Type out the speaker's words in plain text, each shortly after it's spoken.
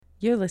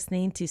You're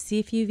listening to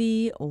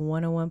CFUV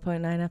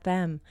 101.9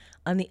 FM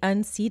on the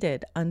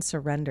unceded,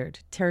 unsurrendered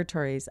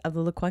territories of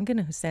the Lekwungen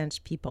and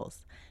Saanich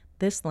peoples.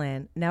 This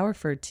land, now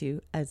referred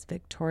to as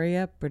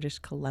Victoria, British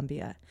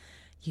Columbia.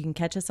 You can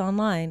catch us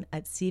online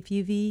at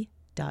cfuv.ca.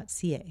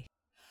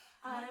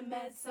 I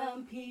met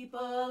some people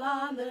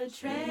on the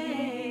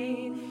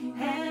train,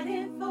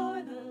 heading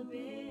for the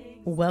big...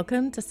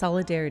 Welcome to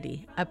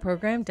Solidarity, a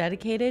program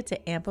dedicated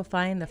to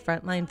amplifying the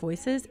frontline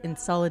voices in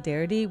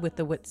solidarity with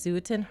the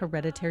Wet'suwet'en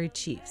Hereditary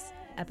Chiefs.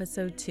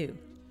 Episode 2,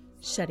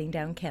 Shutting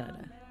Down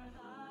Canada.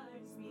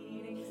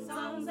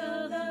 Songs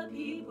of the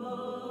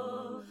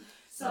people,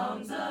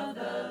 songs of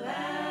the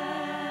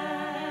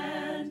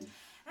land,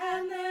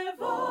 and their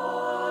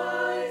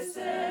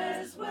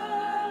voices were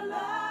loud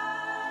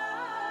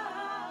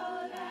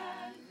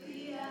and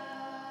clear.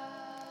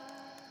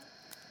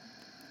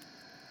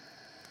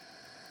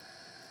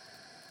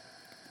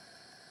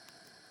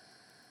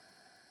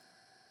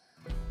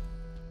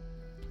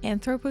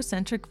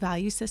 Anthropocentric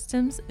value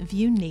systems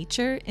view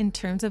nature in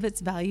terms of its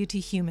value to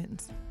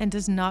humans and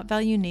does not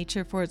value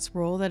nature for its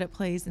role that it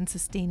plays in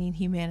sustaining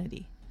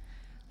humanity.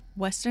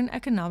 Western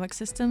economic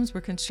systems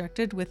were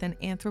constructed with an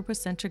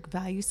anthropocentric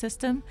value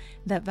system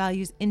that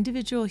values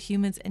individual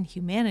humans and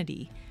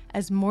humanity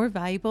as more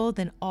valuable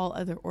than all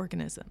other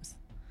organisms.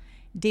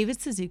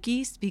 David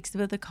Suzuki speaks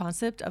about the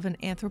concept of an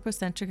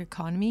anthropocentric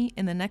economy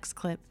in the next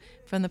clip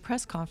from the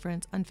press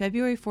conference on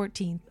February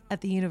 14th at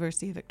the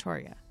University of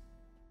Victoria.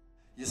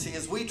 You see,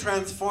 as we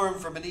transform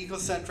from an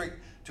egocentric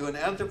to an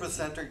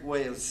anthropocentric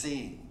way of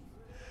seeing,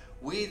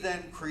 we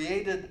then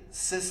created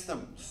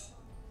systems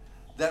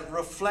that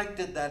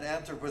reflected that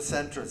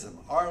anthropocentrism.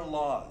 Our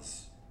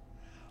laws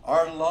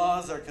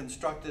are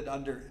constructed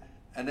under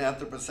an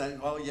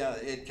anthropocentric. Oh yeah,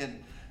 it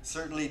can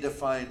certainly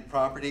define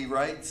property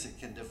rights, it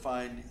can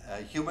define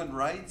human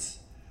rights,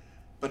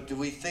 but do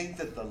we think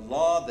that the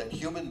law, that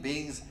human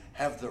beings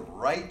have the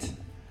right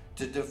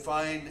to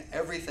define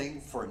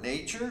everything for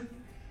nature?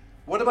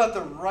 What about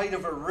the right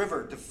of a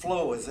river to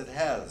flow as it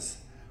has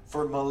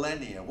for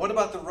millennia? What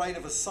about the right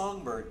of a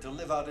songbird to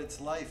live out its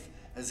life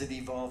as it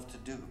evolved to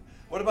do?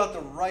 What about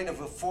the right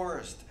of a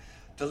forest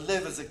to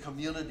live as a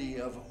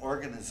community of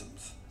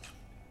organisms?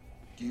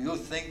 Do you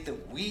think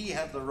that we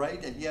have the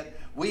right, and yet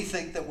we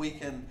think that we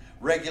can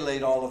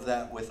regulate all of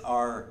that with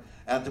our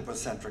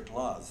anthropocentric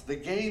laws? The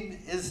game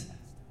is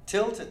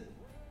tilted.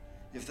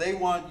 If they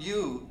want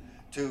you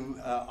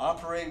to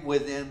operate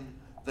within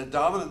the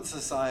dominant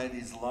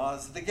society's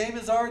laws, the game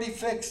is already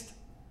fixed.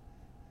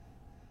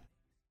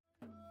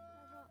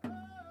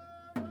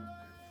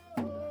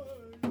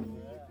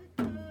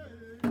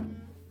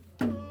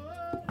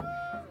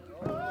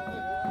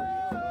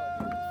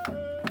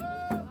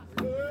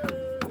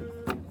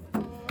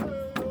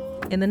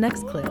 In the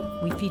next clip,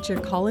 we feature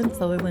Colin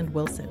Sutherland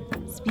Wilson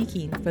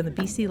speaking from the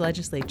BC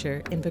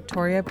Legislature in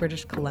Victoria,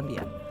 British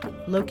Columbia,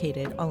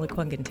 located on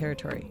Lekwungen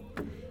territory.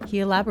 He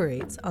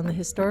elaborates on the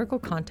historical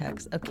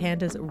context of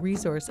Canada's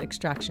resource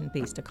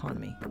extraction-based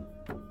economy.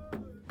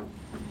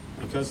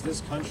 Because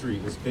this country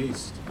is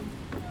based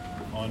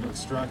on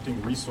extracting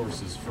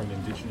resources from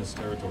Indigenous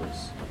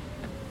territories.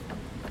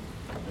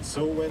 And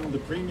so when the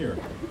Premier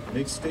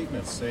makes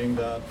statements saying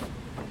that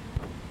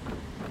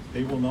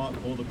they will not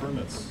pull the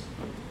permits,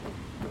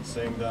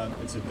 saying that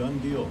it's a done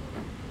deal,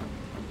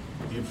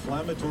 the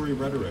inflammatory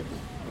rhetoric,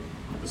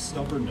 the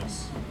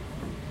stubbornness,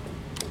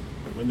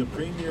 when the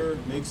Premier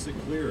makes it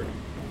clear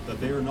that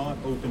they are not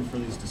open for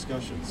these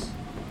discussions,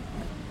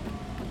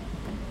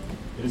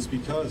 it is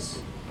because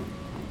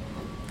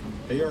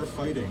they are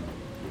fighting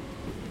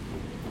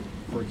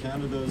for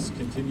Canada's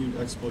continued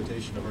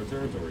exploitation of our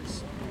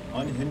territories,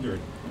 unhindered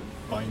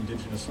by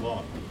Indigenous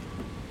law.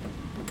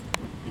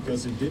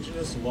 Because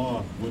Indigenous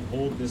law would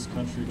hold this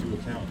country to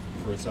account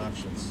for its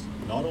actions,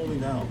 not only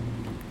now,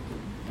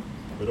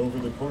 but over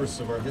the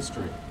course of our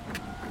history.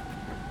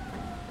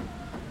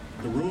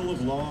 The rule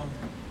of law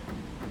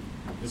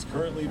is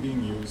currently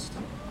being used,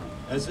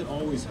 as it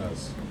always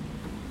has,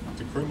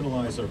 to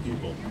criminalize our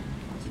people,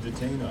 to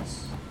detain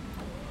us,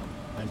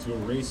 and to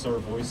erase our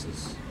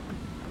voices.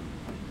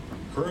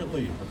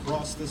 Currently,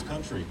 across this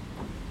country,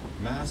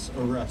 mass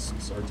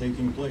arrests are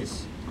taking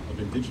place of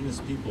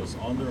Indigenous peoples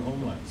on their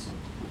homelands,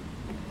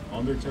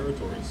 on their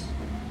territories,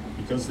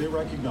 because they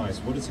recognize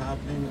what is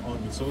happening on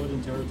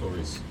Wet'suwet'en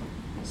territories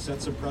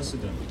sets a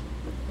precedent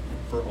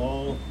for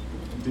all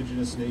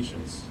Indigenous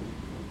nations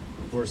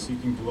who are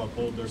seeking to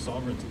uphold their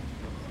sovereignty.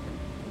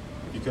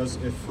 Because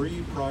if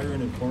free, prior,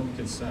 and informed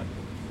consent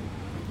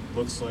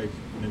looks like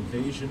an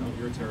invasion of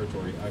your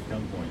territory at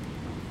gunpoint,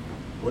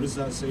 what does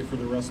that say for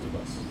the rest of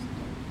us?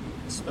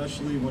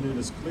 Especially when it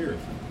is clear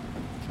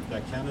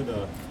that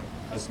Canada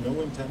has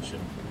no intention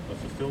of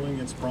fulfilling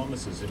its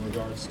promises in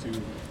regards to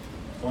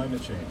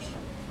climate change,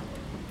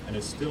 and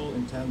it still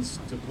intends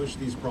to push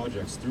these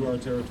projects through our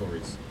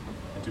territories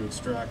and to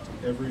extract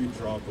every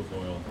drop of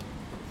oil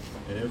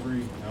and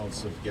every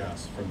ounce of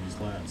gas from these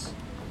lands.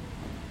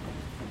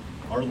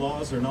 Our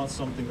laws are not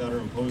something that are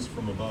imposed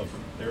from above.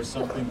 They are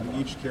something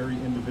we each carry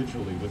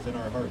individually within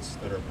our hearts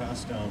that are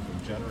passed down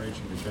from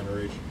generation to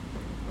generation.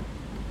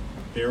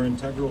 They are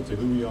integral to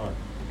who we are.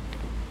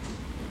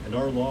 And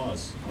our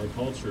laws, our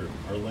culture,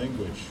 our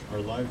language, our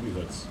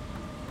livelihoods,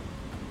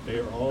 they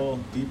are all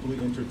deeply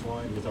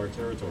intertwined with our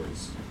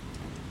territories.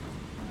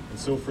 And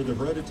so for the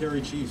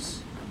hereditary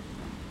chiefs,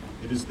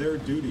 it is their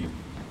duty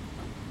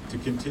to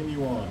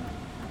continue on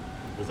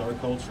with our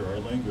culture, our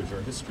language,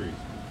 our history,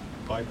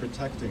 by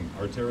protecting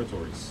our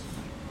territories.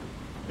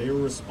 They are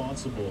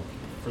responsible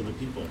for the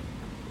people.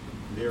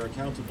 They are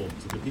accountable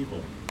to the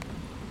people.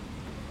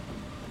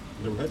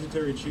 The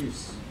hereditary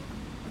chiefs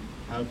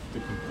have the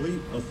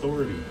complete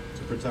authority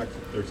to protect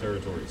their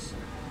territories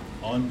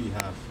on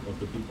behalf of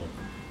the people.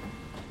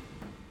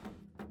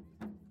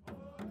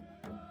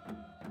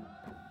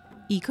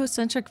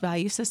 Ecocentric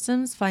value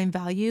systems find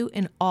value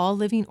in all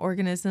living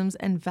organisms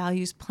and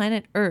values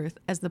planet Earth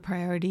as the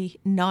priority,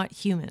 not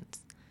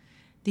humans.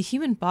 The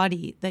human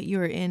body that you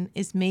are in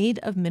is made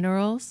of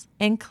minerals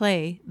and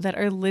clay that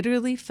are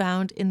literally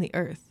found in the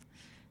earth.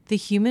 The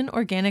human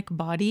organic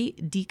body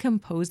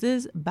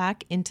decomposes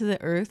back into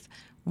the earth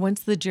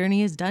once the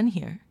journey is done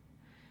here.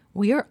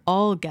 We are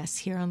all guests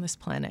here on this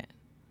planet.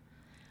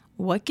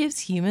 What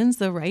gives humans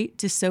the right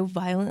to so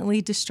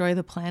violently destroy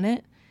the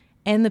planet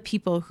and the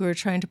people who are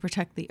trying to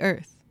protect the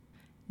earth?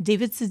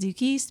 David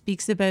Suzuki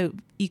speaks about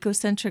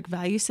ecocentric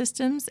value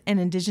systems and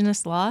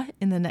Indigenous law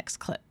in the next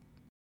clip.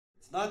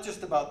 It's not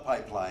just about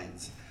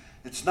pipelines.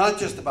 It's not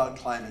just about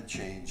climate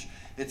change.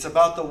 It's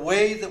about the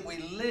way that we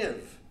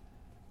live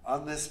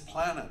on this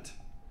planet.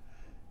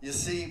 You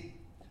see,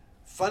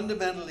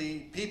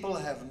 fundamentally, people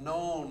have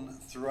known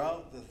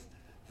throughout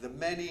the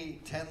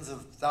many tens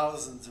of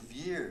thousands of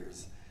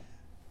years,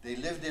 they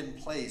lived in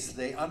place.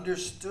 They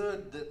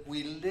understood that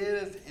we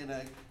live in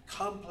a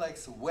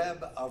complex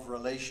web of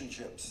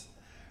relationships.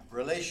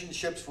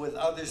 Relationships with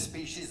other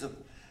species of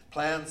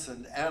plants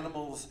and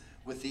animals,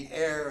 with the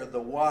air, the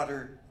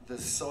water, the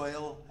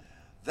soil.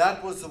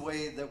 That was the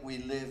way that we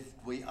lived.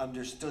 We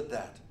understood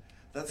that.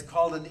 That's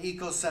called an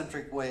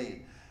ecocentric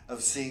way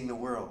of seeing the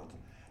world.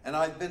 And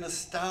I've been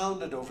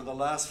astounded over the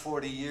last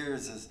 40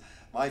 years as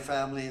my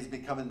family has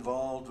become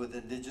involved with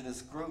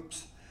Indigenous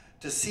groups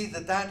to see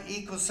that that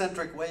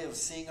ecocentric way of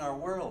seeing our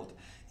world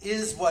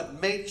is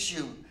what makes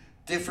you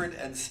different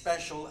and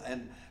special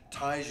and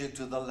ties you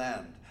to the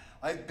land.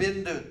 I've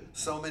been to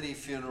so many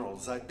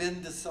funerals. I've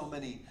been to so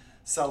many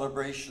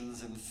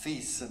celebrations and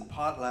feasts and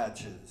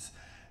potlatches.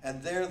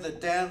 And there the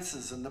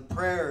dances and the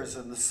prayers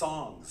and the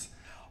songs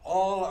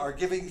all are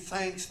giving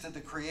thanks to the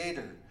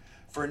Creator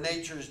for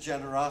nature's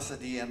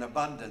generosity and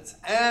abundance.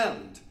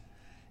 And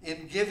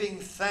in giving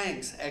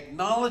thanks,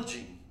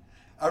 acknowledging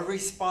a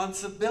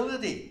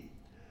responsibility.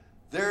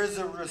 There is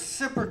a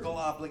reciprocal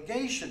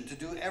obligation to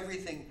do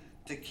everything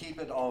to keep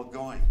it all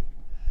going.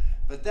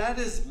 But that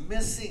is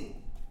missing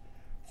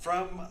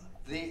from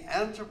the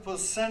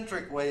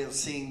anthropocentric way of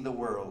seeing the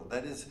world.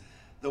 That is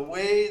the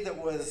way that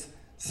was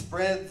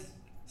spread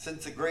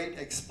since the great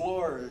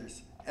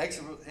explorers,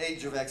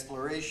 age of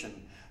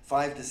exploration,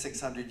 500 to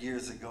 600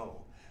 years ago.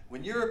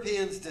 When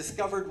Europeans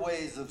discovered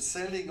ways of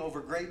sailing over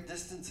great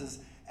distances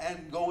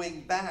and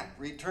going back,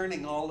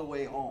 returning all the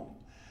way home,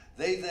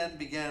 they then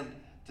began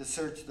to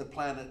search the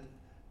planet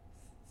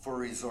for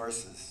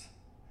resources.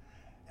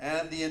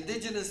 And the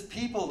indigenous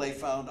people they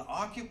found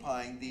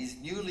occupying these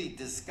newly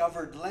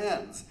discovered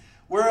lands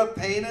were a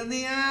pain in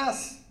the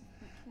ass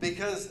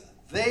because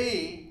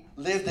they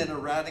lived in a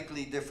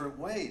radically different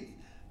way.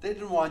 They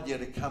didn't want you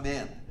to come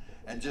in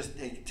and just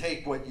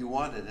take what you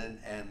wanted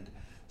and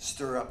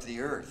stir up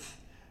the earth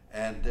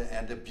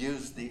and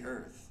abuse the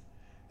earth.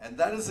 And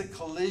that is a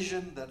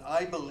collision that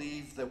I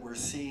believe that we're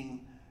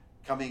seeing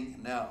coming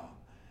now.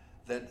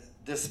 That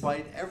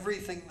despite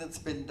everything that's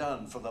been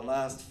done for the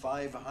last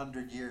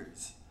 500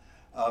 years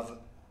of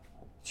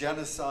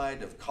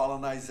genocide, of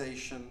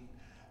colonization,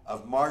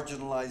 of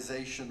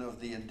marginalization of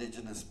the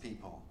indigenous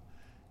people,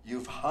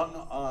 you've hung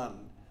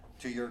on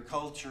to your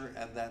culture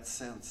and that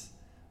sense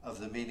of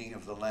the meaning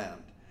of the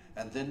land.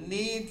 And the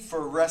need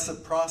for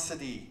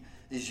reciprocity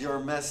is your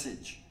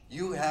message.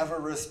 You have a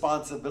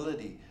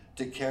responsibility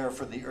to care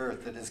for the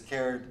earth that has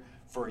cared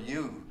for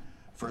you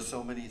for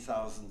so many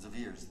thousands of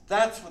years.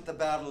 That's what the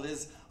battle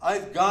is.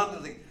 I've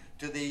gone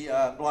to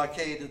the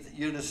blockade at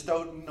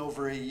Unistoten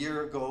over a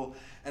year ago,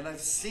 and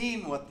I've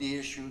seen what the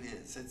issue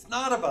is. It's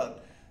not about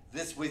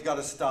this, we've got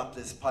to stop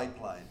this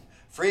pipeline.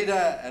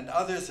 Frida and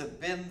others have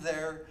been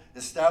there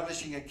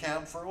establishing a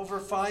camp for over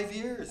 5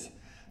 years.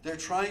 They're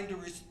trying to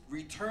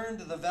return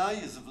to the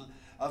values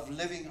of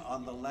living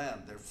on the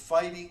land. They're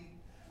fighting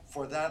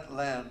for that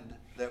land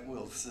that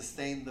will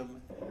sustain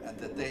them and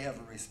that they have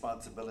a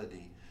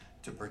responsibility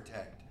to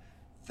protect.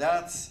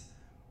 That's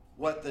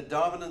what the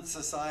dominant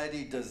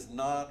society does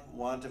not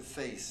want to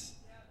face.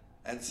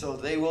 And so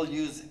they will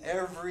use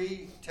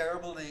every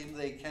terrible name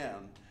they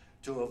can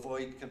to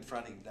avoid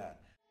confronting that.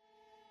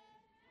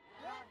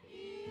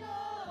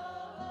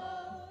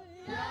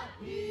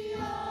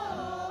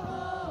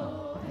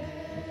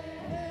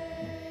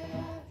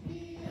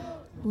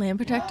 Land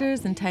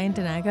protectors in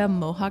Tyendinaga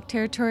Mohawk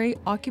Territory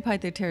occupied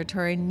their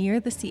territory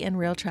near the CN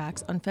rail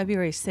tracks on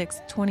February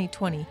 6,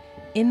 2020,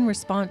 in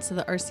response to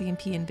the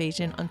RCMP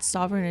invasion on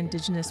sovereign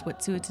Indigenous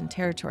Wet'suwet'en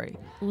territory.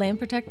 Land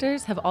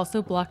protectors have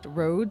also blocked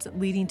roads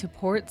leading to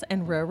ports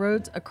and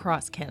railroads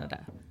across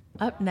Canada.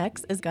 Up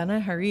next is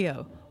Gana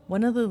Hario,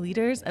 one of the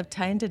leaders of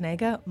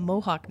Tyendinaga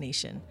Mohawk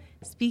Nation,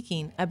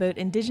 speaking about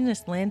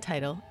Indigenous land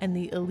title and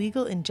the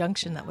illegal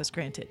injunction that was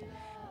granted.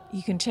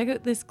 You can check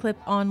out this clip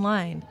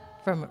online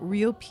from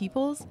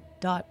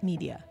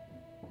realpeoples.media.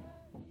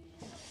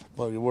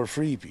 Well, we're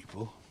free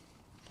people,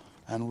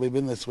 and we've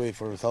been this way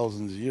for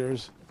thousands of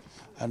years,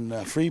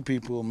 and free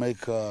people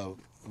make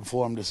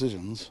informed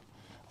decisions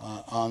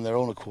on their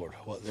own accord,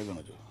 what they're going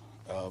to do.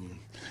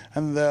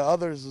 And the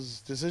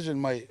others' decision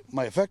might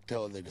affect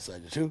how they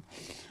decide to,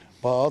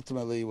 but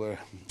ultimately we're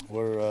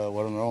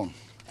on our own.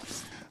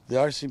 The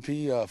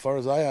RCMP, as far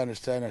as I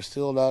understand, are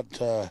still not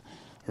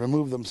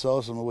removed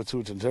themselves from the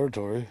Wet'suwet'en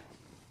territory,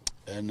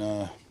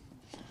 and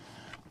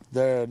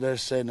they're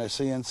saying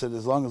that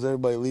as long as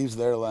everybody leaves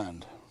their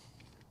land.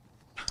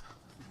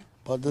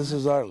 But this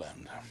is our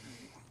land.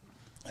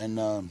 And,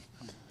 in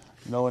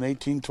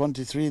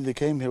 1823 they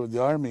came here with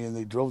the army and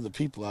they drove the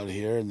people out of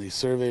here and they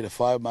surveyed a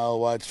 5-mile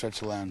wide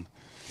stretch of land.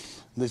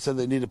 And they said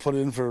they need to put it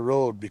in for a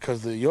road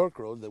because the York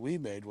Road that we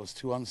made was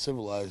too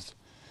uncivilized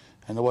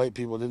and the white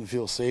people didn't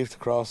feel safe to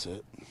cross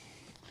it.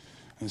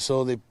 And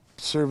so they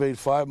surveyed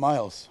 5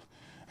 miles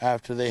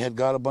after they had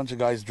got a bunch of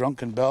guys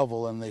drunk in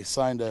Belleville and they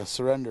signed a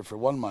surrender for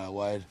 1 mile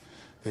wide.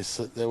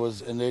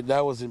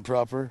 That was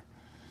improper.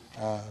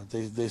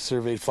 They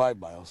surveyed 5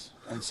 miles.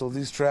 And so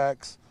these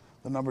tracks,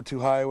 the number 2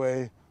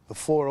 highway, the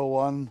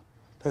 401,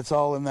 that's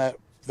all in that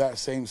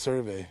same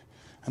survey.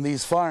 And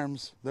these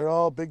farms, they're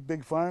all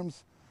big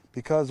farms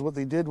because what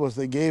they did was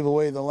they gave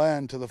away the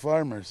land to the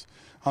farmers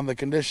on the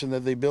condition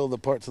that they build the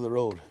parts of the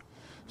road.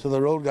 So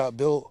the road got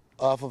built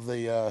off of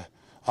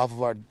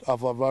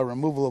our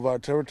removal of our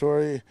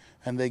territory,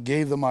 and they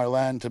gave them our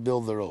land to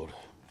build the road.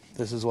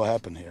 This is what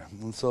happened here.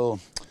 And so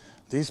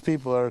these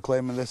people are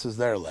claiming this is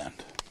their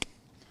land.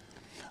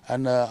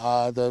 And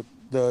the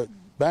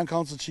band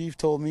council chief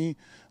told me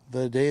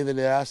the day that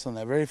they asked on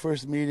that very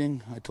first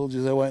meeting, I told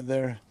you that I went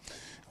there,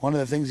 one of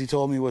the things he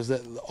told me was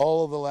that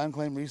all of the land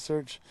claim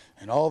research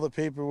and all the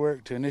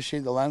paperwork to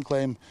initiate the land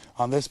claim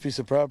on this piece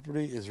of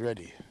property is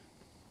ready.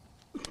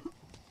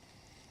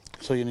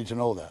 So you need to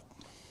know that.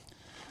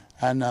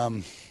 And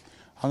I'm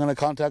going to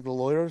contact the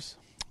lawyers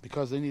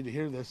because they need to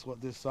hear this,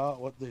 what they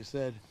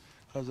said,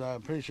 because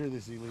I'm pretty sure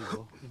this is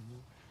illegal.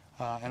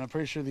 And I'm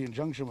pretty sure the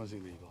injunction was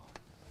illegal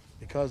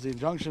because the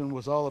injunction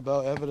was all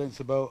about evidence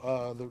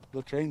about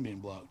the train being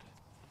blocked.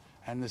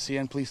 And the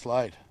CN police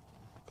lied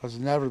because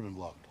it's never been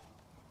blocked.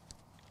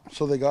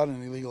 So they got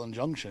an illegal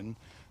injunction,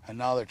 and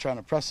now they're trying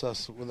to press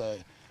us with a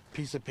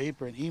piece of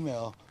paper and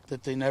email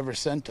that they never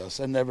sent us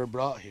and never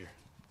brought here.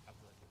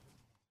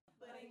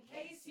 But in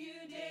case you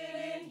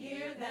didn't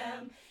hear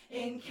them,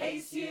 in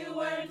case you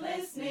weren't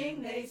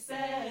listening, they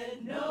said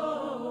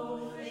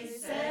no. They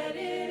said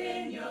it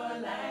in your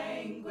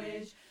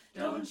language.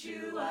 Don't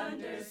you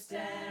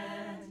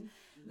understand?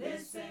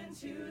 Listen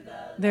to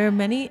the... There are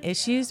many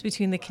issues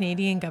between the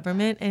Canadian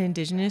government and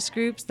Indigenous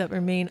groups that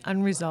remain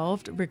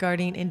unresolved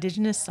regarding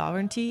Indigenous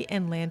sovereignty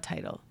and land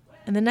title.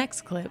 In the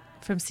next clip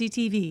from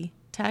CTV,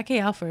 Take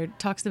Alford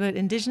talks about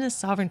Indigenous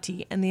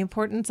sovereignty and the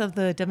importance of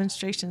the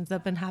demonstrations that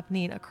have been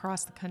happening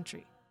across the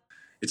country.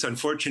 It's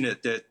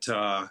unfortunate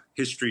that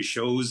history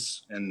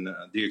shows, and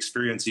the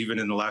experience even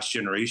in the last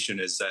generation,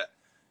 is that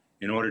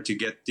in order to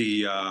get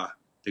the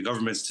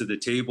governments to the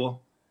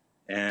table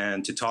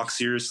and to talk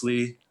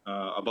seriously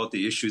about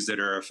the issues that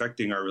are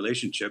affecting our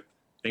relationship,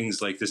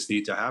 things like this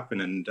need to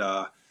happen. And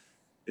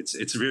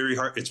it's very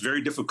hard. It's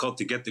very difficult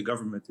to get the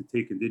government to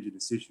take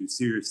Indigenous issues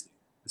seriously,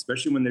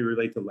 especially when they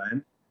relate to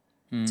land,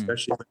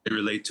 especially when they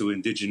relate to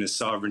Indigenous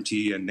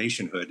sovereignty and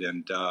nationhood.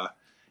 And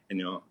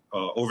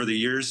over the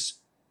years,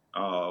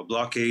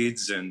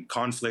 blockades and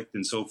conflict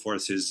and so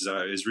forth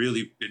has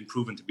really been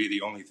proven to be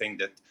the only thing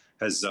that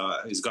has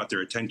got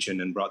their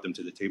attention and brought them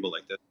to the table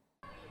like this.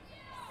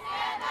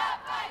 Stand up,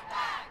 fight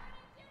back!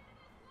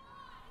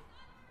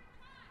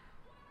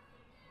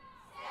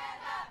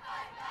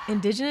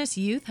 Indigenous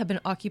youth have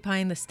been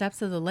occupying the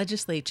steps of the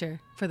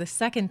legislature for the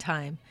second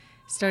time,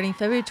 starting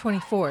February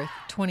 24th,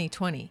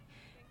 2020.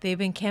 They've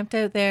been camped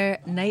out there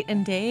night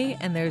and day,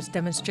 and there's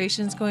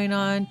demonstrations going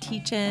on,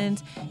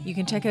 teach-ins. You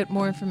can check out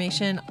more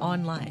information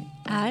online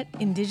at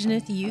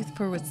Indigenous Youth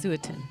for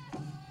Wet'suwet'en.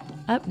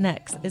 Up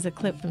next is a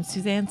clip from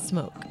Suzanne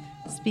Smoke,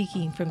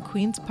 speaking from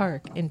Queen's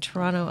Park in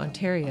Toronto,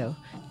 Ontario,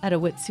 at a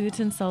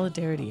Wet'suwet'en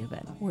Solidarity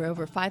event, where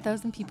over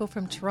 5,000 people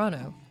from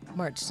Toronto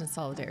marched in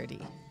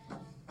solidarity.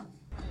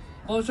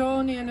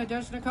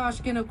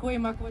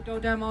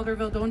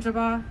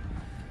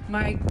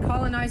 My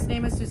colonized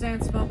name is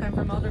Suzanne Smoke. I'm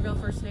from Alderville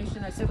First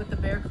Nation. I sit with the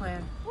Bear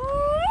Clan.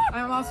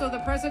 I'm also the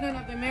president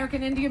of the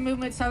American Indian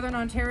Movement Southern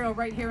Ontario,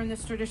 right here in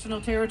this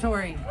traditional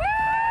territory.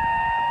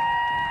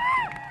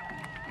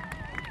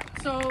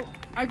 So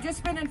I've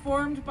just been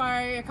informed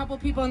by a couple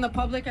people in the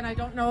public, and I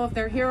don't know if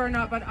they're here or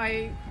not, but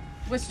I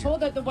was told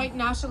that the white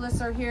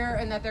nationalists are here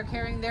and that they're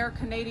carrying their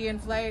Canadian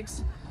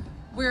flags.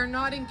 We're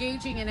not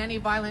engaging in any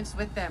violence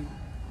with them.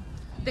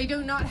 They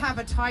do not have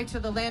a tie to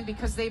the land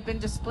because they've been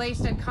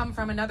displaced and come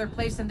from another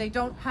place, and they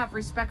don't have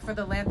respect for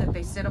the land that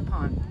they sit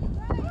upon.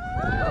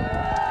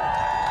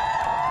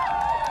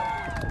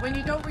 When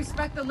you don't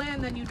respect the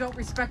land, then you don't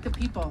respect the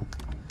people.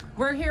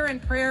 We're here in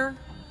prayer.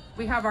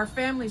 We have our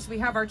families, we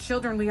have our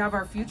children, we have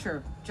our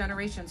future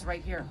generations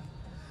right here.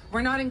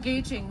 We're not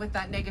engaging with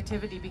that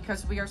negativity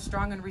because we are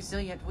strong and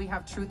resilient. We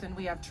have truth and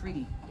we have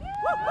treaty.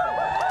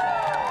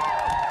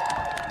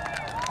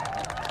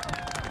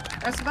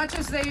 As much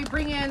as they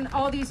bring in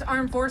all these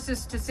armed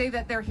forces to say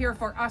that they're here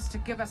for us to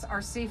give us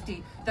our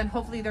safety, then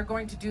hopefully they're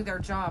going to do their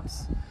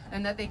jobs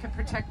and that they can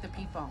protect the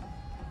people.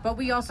 But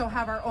we also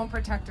have our own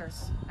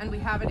protectors, and we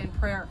have it in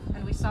prayer.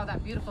 And we saw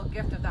that beautiful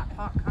gift of that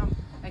pot come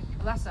and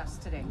bless us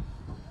today.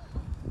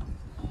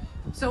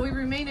 So we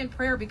remain in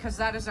prayer because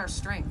that is our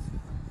strength.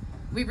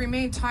 We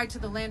remain tied to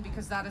the land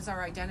because that is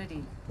our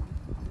identity.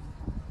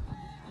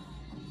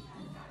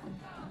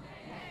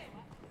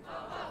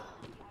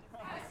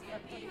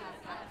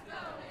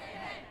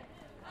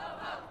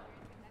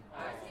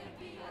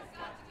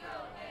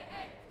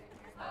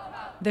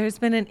 There's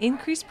been an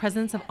increased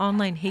presence of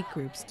online hate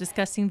groups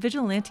discussing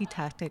vigilante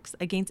tactics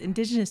against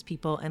Indigenous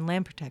people and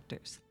land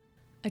protectors.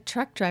 A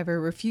truck driver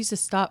refused to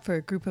stop for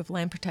a group of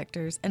land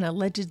protectors and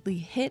allegedly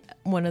hit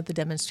one of the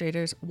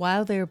demonstrators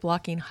while they were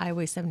blocking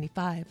Highway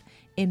 75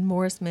 in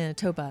Morris,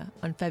 Manitoba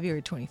on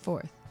February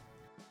 24th.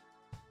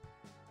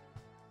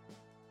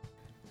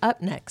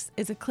 Up next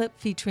is a clip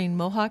featuring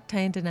Mohawk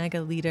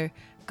Tyendinaga leader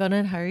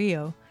Gonan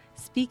Hario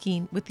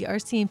speaking with the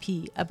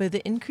RCMP about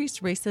the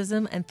increased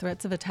racism and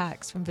threats of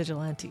attacks from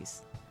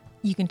vigilantes.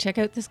 You can check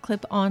out this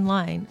clip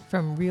online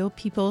from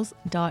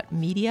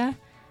realpeoples.media,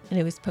 and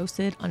it was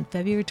posted on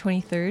February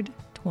 23rd,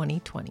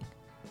 2020.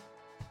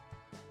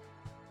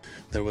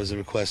 There was a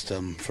request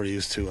for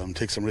you to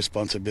take some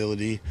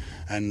responsibility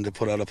and to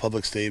put out a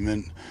public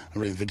statement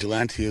on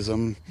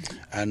vigilantism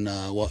and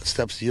what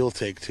steps you'll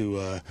take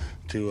to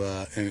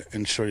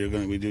ensure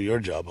we do your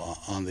job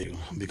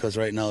because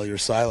right now your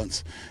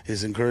silence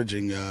is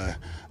encouraging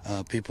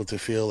people to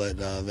feel that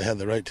they have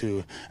the right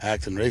to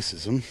act in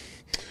racism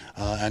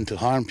and to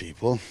harm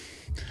people.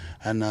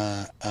 And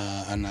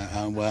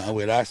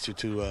we'd asked you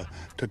to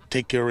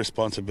take your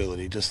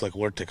responsibility, just like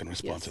we're taking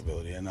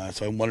responsibility. Yes. And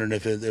so I'm wondering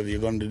if you're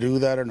going to do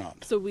that or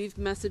not. So we've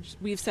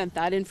sent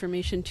that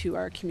information to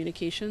our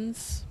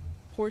communications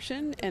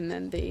portion, and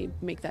then they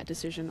make that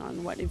decision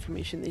on what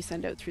information they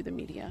send out through the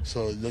media.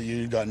 So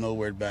you got no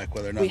word back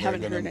whether or not they're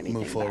going to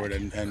move forward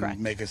and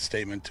make a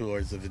statement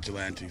towards the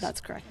vigilantes? That's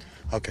correct.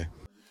 Okay.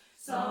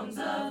 Songs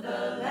of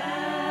the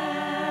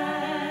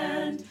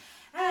land,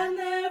 and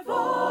their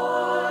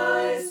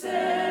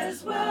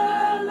voices were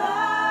loud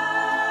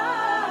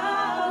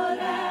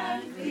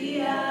and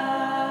clear.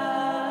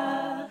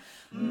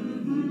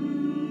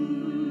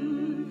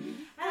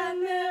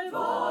 And their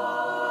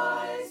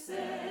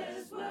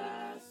voices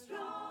were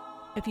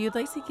strong. If you'd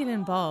like to get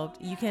involved,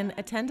 you can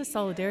attend a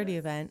solidarity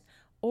event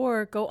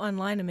or go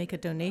online and make a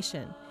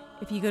donation.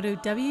 If you go to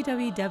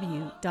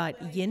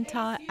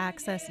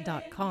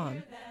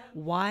www.yintaaccess.com,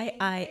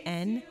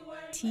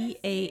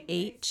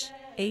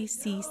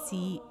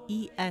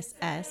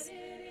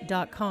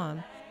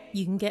 YINTAHACCESS.com,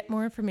 you can get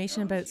more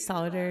information about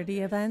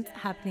solidarity events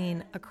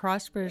happening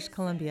across British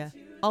Columbia,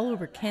 all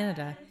over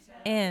Canada,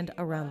 and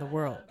around the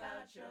world.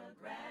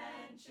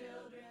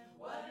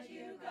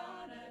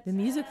 The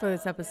music for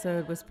this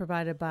episode was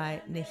provided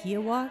by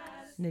Nahiawak,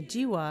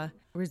 Najiwa,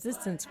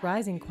 Resistance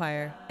Rising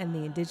Choir, and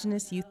the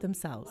Indigenous youth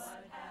themselves.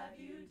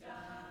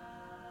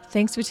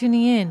 Thanks for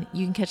tuning in.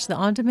 You can catch the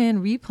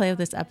on-demand replay of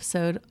this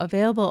episode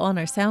available on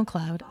our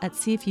SoundCloud at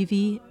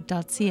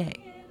cfuv.ca.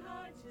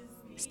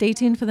 Stay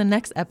tuned for the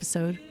next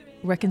episode,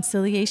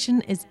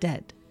 Reconciliation is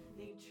Dead.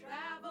 They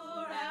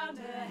travel around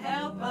to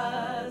help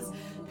us.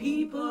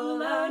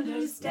 People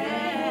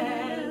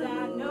understand.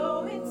 I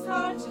know it's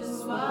hard to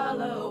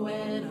swallow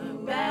when our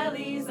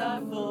bellies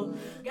are full.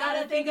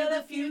 Gotta think of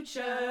the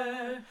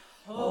future,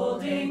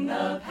 holding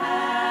the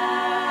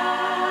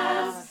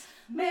past.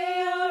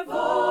 May our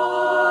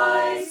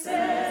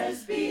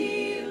voices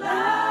be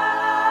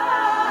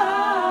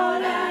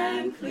loud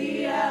and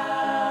clear.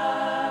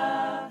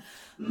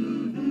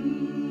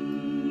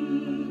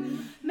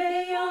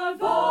 May our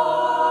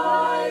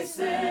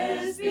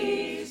voices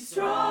be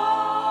strong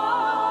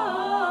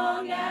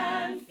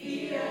and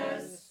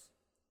fierce.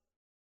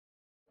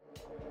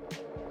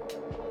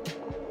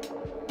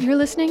 You're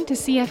listening to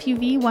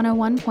CFUV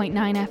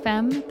 101.9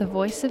 FM, the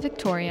voice of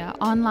Victoria,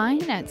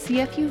 online at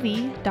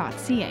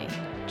cfuv.ca.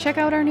 Check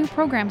out our new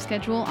program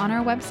schedule on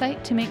our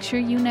website to make sure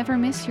you never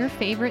miss your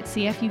favorite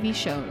CFUV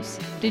shows.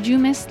 Did you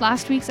miss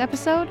last week's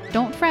episode?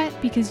 Don't fret,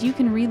 because you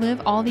can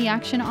relive all the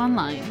action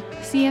online.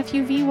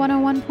 CFUV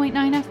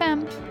 101.9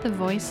 FM, the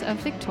voice of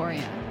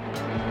Victoria.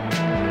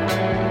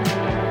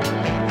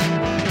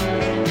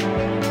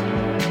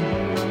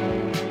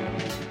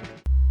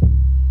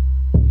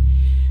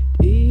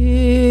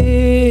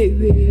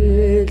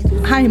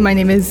 Hi Hi, my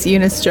name is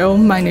Eunice Joe.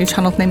 My new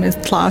channel name is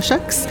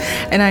Tla'ashaks,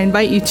 and I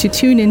invite you to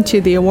tune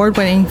into the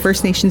award-winning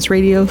First Nations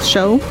radio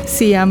show,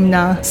 Siyam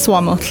Na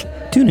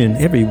Swamot. Tune in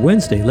every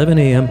Wednesday, 11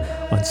 a.m.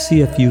 on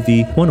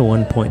CFUV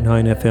 101.9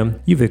 FM,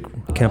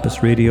 UVic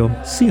Campus Radio,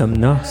 Siyam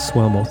Na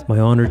Swamot, my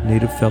honored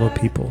Native fellow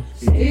people.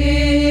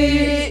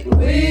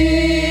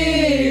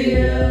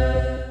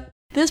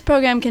 This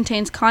program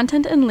contains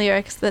content and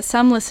lyrics that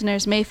some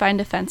listeners may find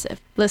offensive.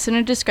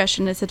 Listener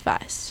discretion is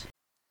advised.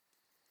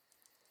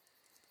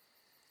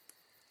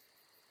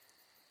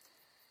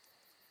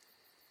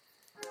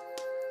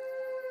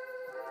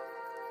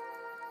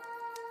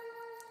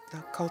 The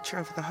culture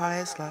of the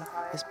Haisla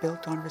is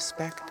built on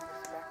respect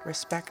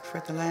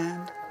for the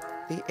land,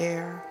 the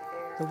air,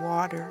 the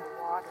water,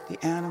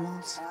 the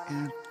animals,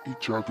 and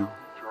each other.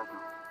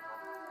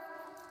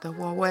 The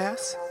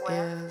Wawes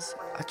is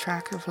a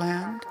tract of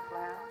land.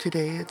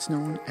 Today it's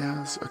known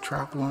as a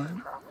track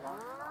line.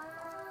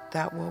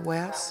 That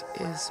Wawes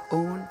is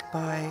owned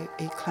by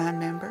a clan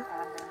member.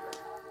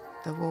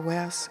 The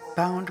Wawes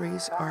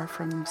boundaries are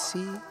from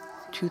sea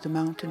to the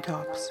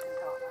mountaintops.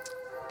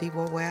 The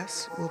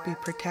Wawes will be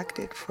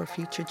protected for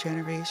future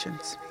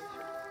generations.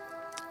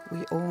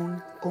 We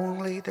own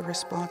only the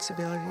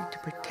responsibility to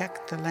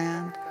protect the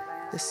land,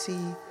 the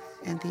sea,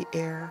 and the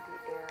air,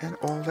 and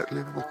all that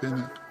live within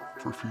it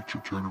for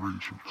future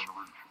generations.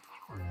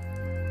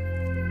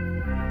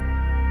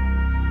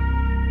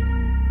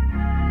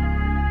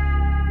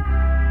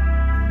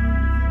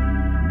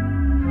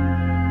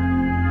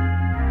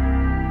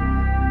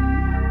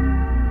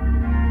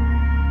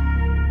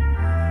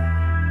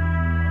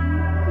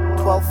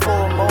 12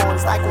 full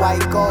moons like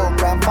white gold.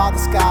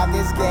 Grandfather's sky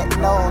is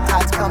getting old.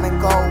 Tides come and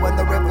go when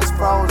the river's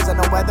froze, and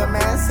the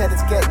weatherman said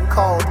it's getting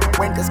cold.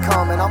 Winter's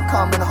coming, I'm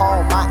coming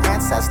home. My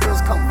ancestors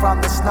come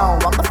from the snow.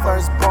 I'm the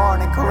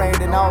firstborn and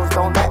created nose.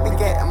 Don't let me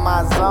get in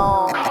my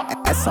zone.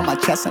 S on my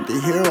chest, I'm the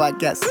hero, I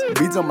guess.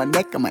 Beads on my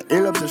neck and my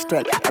earlobes are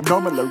stretched.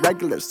 Abnormal,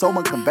 irregular, so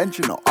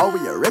unconventional. Are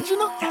we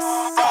original? Yes.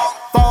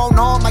 Phone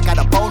home, I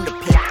got a bone to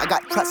pick. I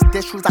got trust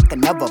issues I can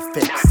never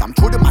fix. I'm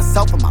true to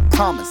myself and my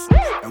promise.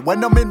 And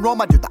when I'm in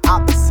Rome, I do the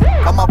opposite.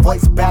 Got my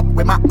voice back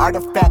with my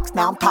artifacts.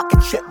 Now I'm talking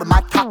shit with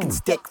my talking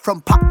stick. From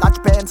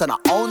pop-notch bands on our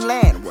own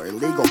land, where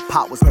illegal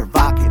pot was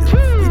provocative.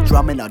 We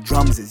drumming our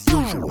drums as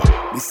usual.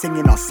 We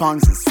singing our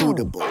songs as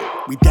suitable.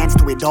 We dance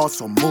to it all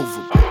so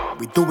movable.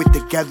 We do it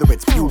together,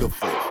 it's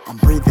beautiful. I'm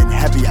breathing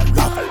heavy, I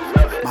love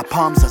it. My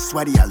palms are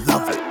sweaty, I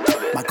love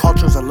it. My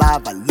culture's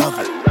alive, I love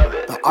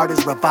it. The art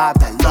is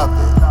revived, I love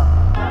it.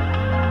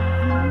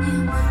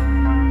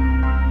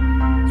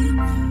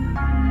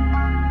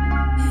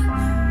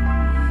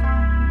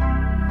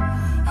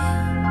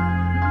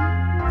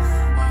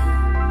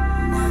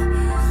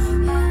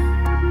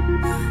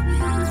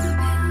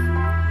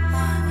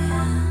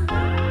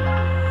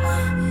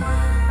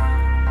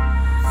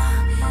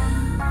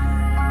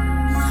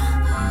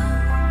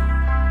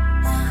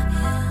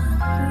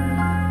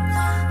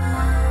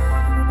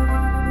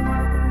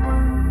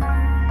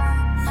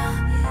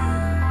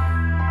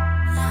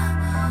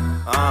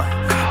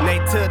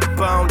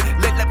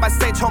 My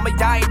stage, homie,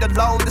 I ain't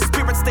alone. The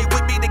spirits stay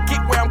with me to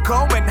get where I'm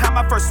going. How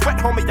my first sweat,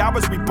 homie, I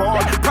was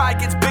reborn. Pride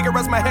gets bigger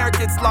as my hair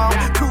gets long.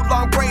 2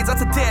 long braids,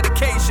 that's a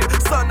dedication.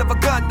 Son of a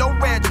gun, no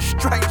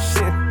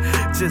registration.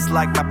 Just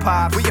like my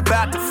pops, we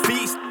about to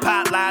feast.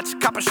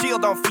 Potlatch, copper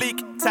shield on fleek,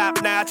 top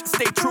notch.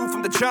 Stay true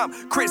from the jump.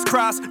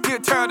 Crisscross, dear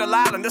Turtle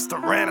Island, it's the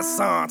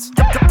Renaissance.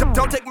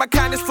 Don't take my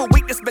kindness for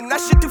weakness, man,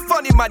 that shit too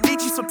funny, my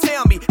Nietzsche. So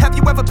tell me, have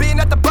you ever been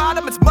at the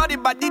bottom? It's muddy,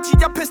 my Nietzsche.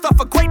 I'm pissed off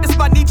for greatness,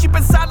 my Nietzsche.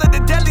 Been silent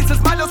and deadly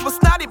since my nose was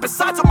snotty.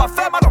 Besides on my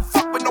fam, I don't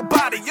fuck with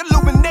nobody.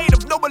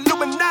 Illuminative, no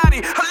Illuminati.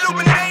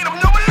 Illuminative,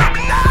 no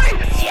Illuminati.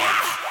 Yeah,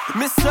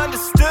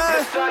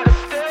 misunderstood.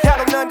 I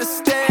don't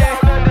understand.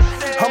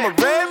 I'm a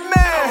red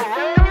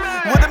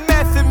man with a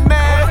method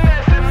man.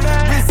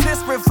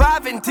 Resist,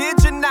 revive,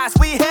 indigenize.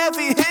 We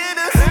heavy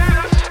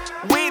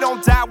hitters. We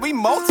don't die, we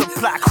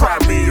multiply. Cry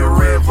me a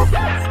river.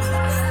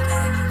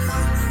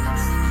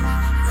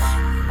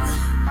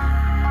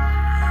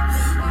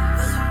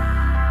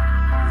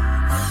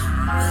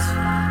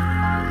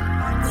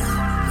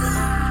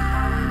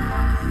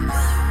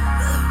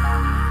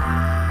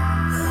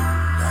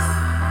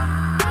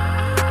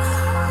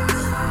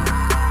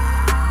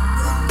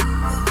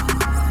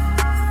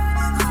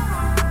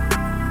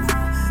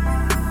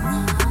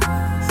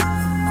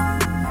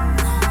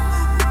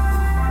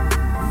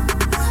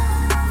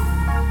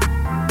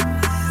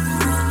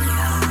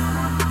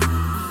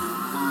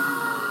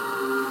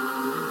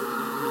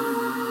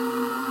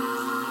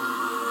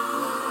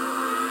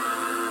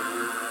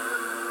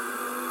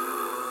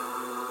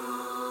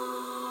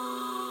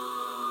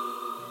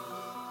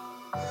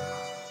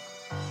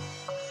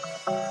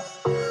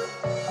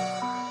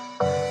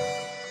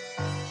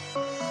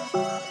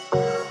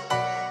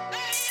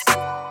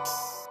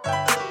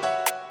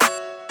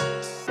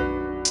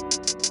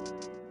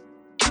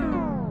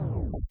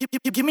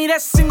 You give me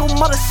that single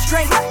mother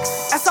strength.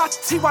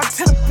 SRTY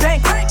to the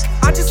bank.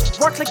 I just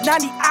work like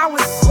 90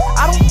 hours.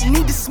 I don't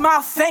need to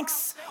smile,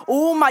 thanks.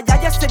 Ooh, my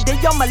yeah, yesterday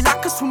y'all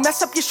malacas who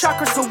mess up your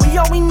chakras, so we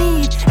all we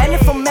need. And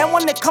if a man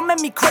wanna come at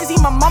me crazy,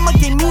 my mama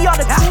gave me all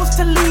the tools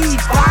to lead.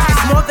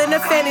 It's more than a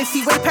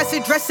fantasy, way past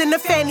it, dress in the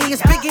fanny.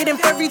 It's bigger than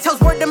fairy tales,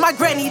 word to my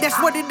granny. That's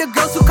word to the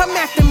girls who come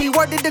after me,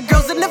 word to the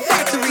girls in the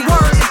factory.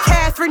 Word to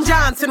Katherine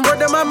Johnson, word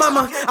to my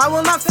mama. I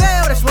will not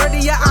fail, that's word to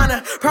your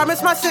honor.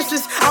 Promise my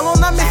sisters, I will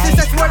not miss this.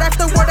 That's word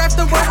after word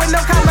after word with no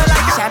comma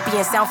like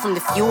champion sound from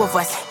the few of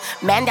us.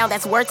 Man down,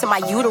 that's word to my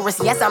uterus.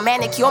 Yes, I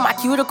manicure my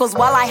cuticles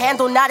while I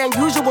handle not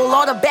unusual.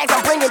 All the bags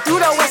I'm bringing through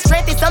though. And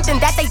strength is something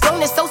that they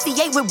don't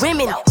associate with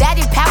women. That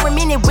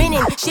empowerment and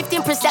winning,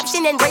 shifting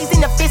perception and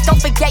raising the fist.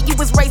 Don't forget you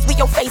was raised with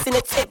your face in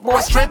a tip, boy.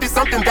 Strength is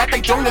something that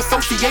they don't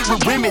associate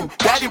with women.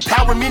 That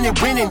empowerment and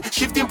winning,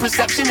 shifting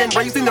perception and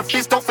raising the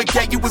fist. Don't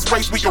forget you was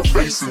raised with your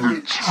face in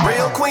it.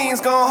 Real queens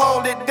gon'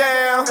 hold it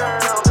down.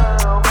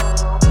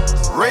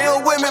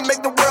 Real women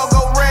make the world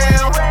go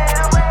round.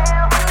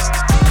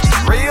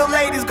 Real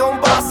ladies gon'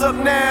 boss up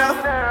now.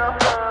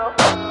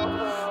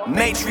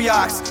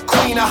 Matriarchs,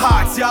 queen of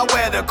hearts, y'all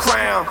wear the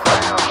crown.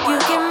 You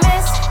can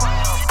miss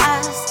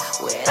us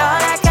with all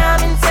that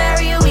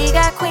commentary. We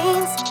got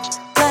queens,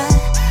 but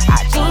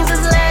our genes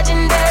is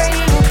legendary.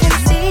 You can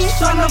see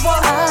son of a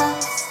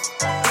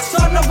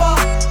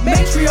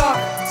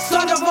matriarch,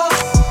 son of a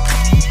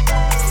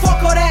fuck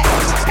all that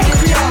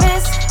patriarch. You can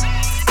miss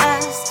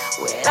us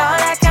with all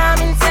that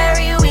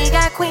commentary. We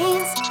got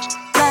queens,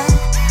 but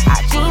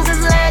our genes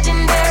is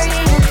legendary.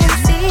 You can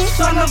see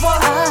son of a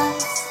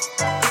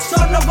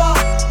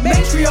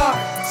matriarch,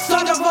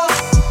 son of a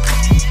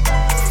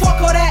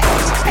fuck all that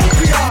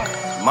patriarch.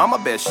 Mama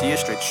bet she a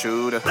straight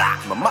shooter.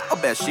 Mama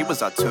bet she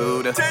was our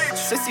tutor.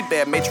 Sissy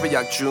bet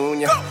matriarch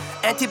junior.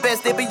 Auntie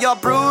bet they be your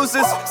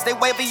bruises. Stay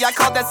wavy, I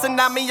call that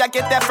tsunami. I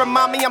get that from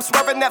mommy, I'm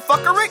swerving that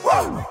fuckery.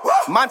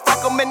 Mind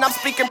fuck 'em and I'm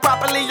speaking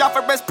properly.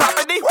 Offer as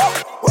property.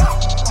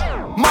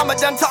 Mama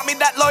done taught me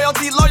that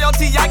loyalty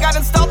I got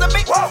installed in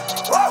me.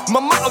 My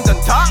mom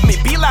done taught me,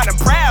 be loud and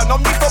proud, no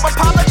need for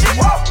apology.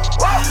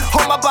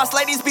 All my boss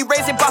ladies be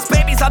raising boss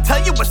babies, I'll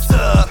tell you what's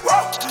up.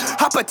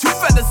 I put 2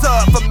 feathers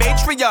up for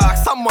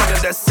matriarchs, I'm one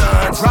of their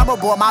sons. Drummer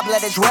boy, my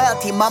blood is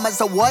royalty. Mama's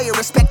a warrior,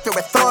 respect her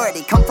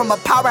authority. Come from a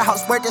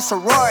powerhouse, we're the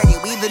sorority.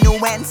 We the new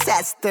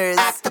ancestors.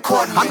 Act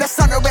accordingly. I'm the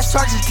son of Red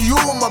Sergeant, to you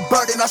I'm a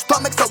burden. Our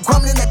stomachs are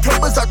grumbling, the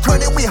tables are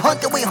turning. We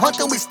hunting,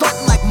 we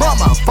stunting like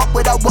mama. Fuck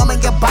with a woman,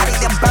 get body,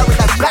 then buried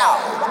like blow.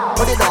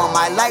 Put it on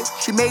my life,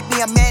 she made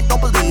me a man,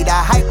 don't believe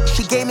that hype.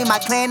 She gave me my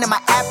clan and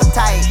my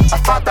appetite. I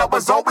thought that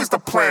was always the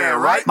plan,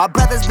 right? My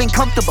brother's been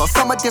comfortable,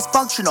 some are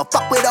dysfunctional.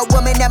 Fuck with a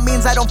woman, that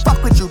means I don't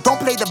fuck with you. Don't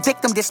play the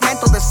victim,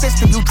 dismantle the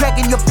system. You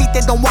dragging your feet,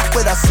 then don't walk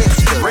with us,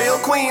 sister. Real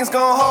queens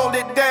gon' hold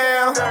it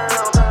down.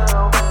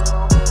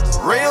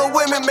 Real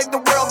women make the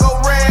world go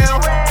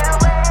round.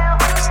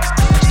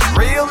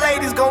 Real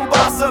ladies gon'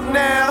 boss up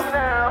now.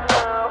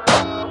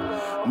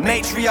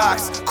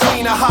 Matriarchs,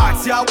 queen of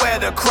hearts, y'all wear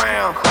the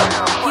crown.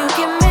 You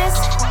can miss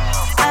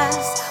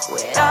us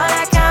with all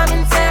that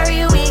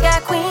commentary. We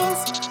got queens,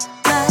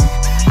 but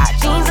our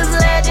genes is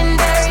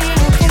legendary.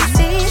 You can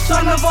see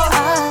son of a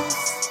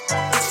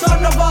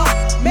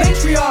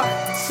matriarch,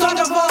 son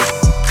of a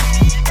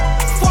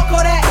fuck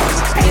all that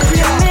patriarch.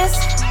 You can miss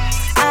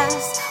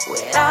us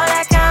with all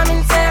that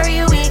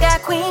commentary. We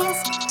got queens,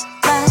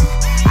 but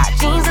our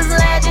genes is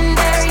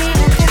legendary.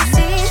 You can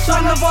see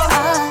son of a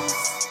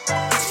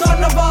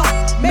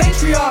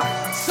matriarch,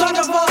 son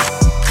of a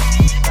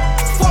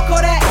fuck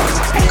all that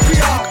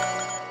patriarch.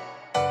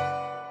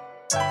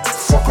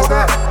 Fuck all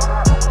that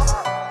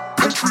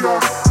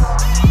patriarch,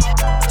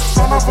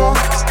 son of a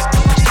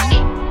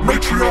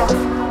matriarch.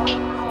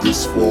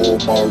 This for all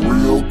my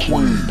real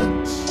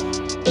queens,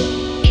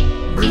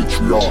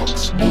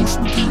 matriarchs, most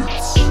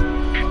McGeets.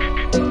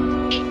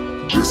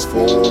 This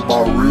for all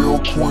my real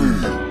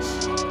queens,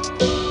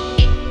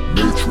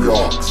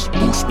 matriarchs,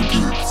 most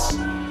McGeets.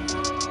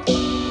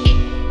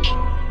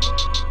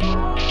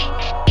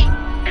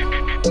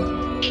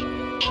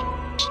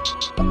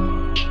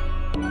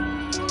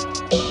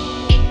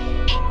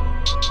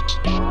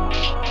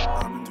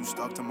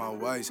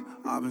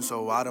 I've been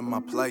so out of my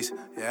place,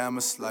 yeah, I'm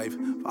a slave.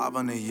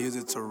 500 years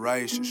it's a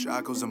race,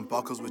 shackles and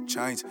buckles with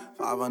chains.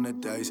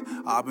 500 days,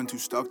 I've been too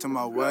stuck to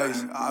my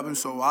ways. I've been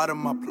so out of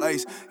my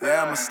place,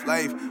 yeah, I'm a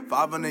slave.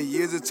 500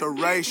 years it's a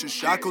race,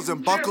 shackles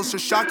and buckles,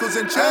 shackles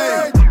and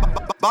chains.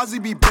 Bozzy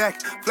be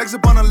back, flex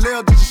up on a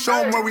lil just to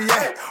show 'em where we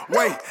at.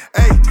 Wait,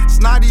 ayy,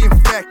 snotty in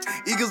fact.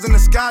 Eagles in the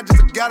sky just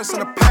to guide us on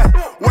the path.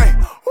 Wait,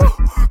 woo,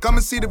 come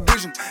and see the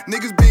vision.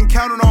 Niggas been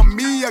counting on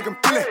me, I can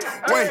feel it.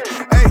 Wait,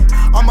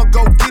 ayy, I'ma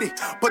go get it.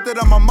 Put that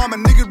on my mama,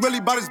 niggas really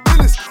bout his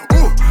business.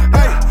 Ooh,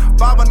 ayy,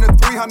 500,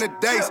 300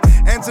 days.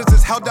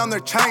 Ancestors held down their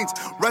chains,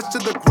 rest to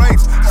the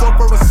graves. So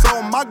for a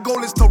soul, my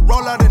goal is to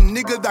roll out a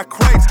nigga that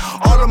craves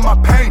all of my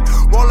pain.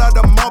 Roll out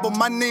a marble,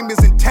 my name is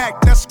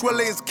intact. That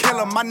Skrilla is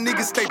killer, my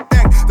niggas stay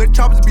back. Their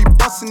choppers be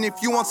bustin'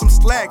 if you want some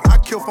slack. I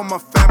kill for my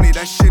family,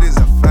 that shit is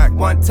a fact.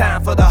 One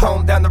time for the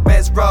home down the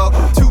Res Road.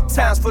 2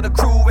 times for the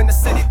crew in the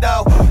city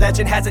though.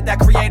 Legend has it that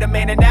creator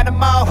made an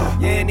animal.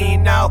 You ain't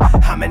even know,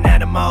 I'm an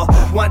animal.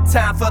 1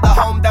 time for the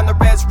home down the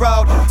Res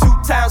Road. 2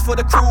 times for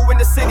the crew in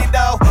the city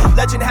though.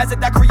 Legend has it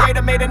that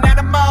creator made an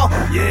animal.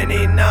 You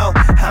need to know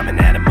I'm an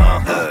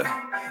animal.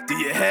 Do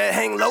your head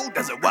hang low?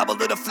 Does it wobble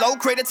to the flow?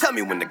 Creator, tell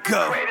me when to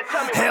go.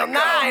 Hell nah,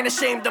 I ain't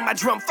ashamed of my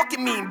drum.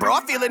 Fucking mean, bro.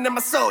 I feel it in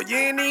my soul. You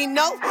ain't even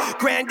know.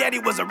 Granddaddy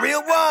was a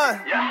real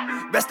one.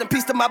 Rest in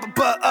peace to my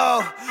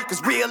bubba.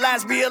 Cause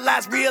realize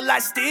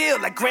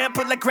still. Like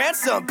grandpa, like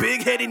grandson.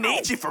 Big headed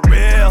Nietzsche for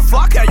real.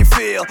 Fuck how you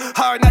feel.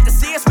 Hard not to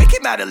see us. We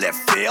came out of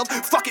left field.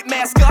 Fuck it,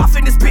 mask off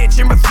in this bitch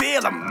and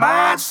reveal a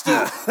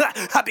monster.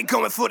 I be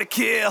going for the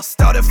kill.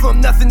 Started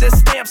from nothing to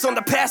stamps on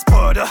the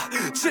passport.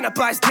 Chin up,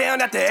 eyes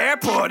down at the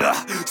airport.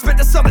 Spent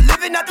the summer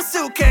living out the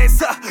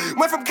suitcase.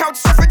 Went from couch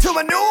surfing to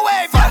a new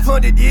wave.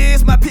 500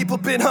 years, my people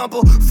been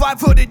humble.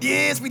 500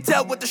 years, we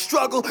dealt with the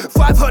struggle.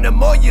 500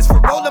 more years for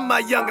rolling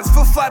my youngins.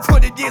 For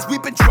 500 years,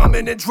 we've been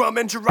drumming and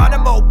drumming.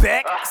 Geronimo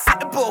back, sit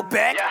the bull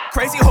back.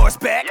 Crazy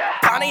horseback,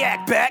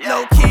 Pontiac back.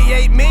 Low key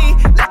ain't me,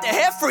 let the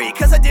hair free.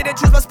 Cause I didn't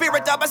choose my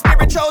spirit, though my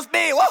spirit chose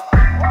me. Whoa.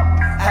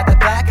 At the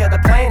back of the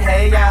plane,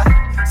 hey yeah.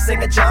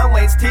 Singing John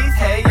Wayne's teeth,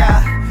 hey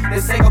yeah. They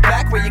say go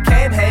back where you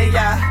came, hey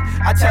yeah.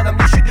 I tell them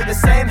you should do the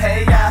same,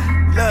 hey yeah.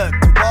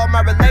 Look, to all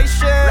my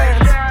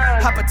relations,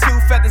 hop a 2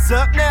 feathers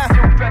up now.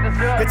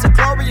 It's a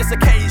glorious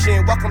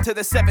occasion. Welcome to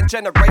the 7th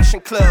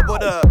generation club.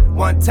 What up?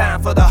 1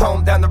 time for the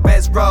home down the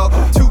Res Road.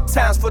 2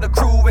 times for the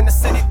crew in the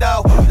city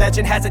though.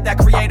 Legend has it that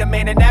creator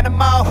made an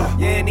animal.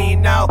 You need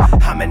to know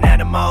I'm an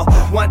animal.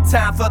 1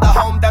 time for the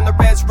home down the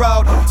Res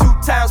Road.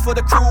 2 times for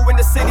the crew in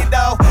the city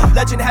though.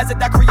 Legend has it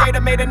that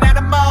creator made an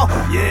animal.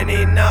 You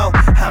need to know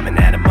I'm an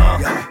animal.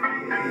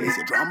 Is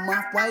your drum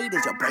off white?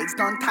 Is your brakes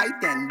done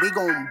tight? Then we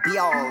gon' be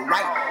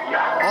alright.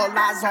 All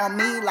eyes on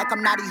me like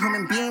I'm not a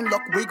human being.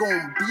 Look, we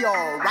gon' be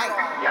alright.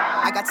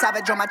 I got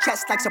savage on my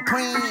chest like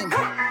Supreme.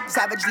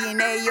 Savage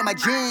DNA in my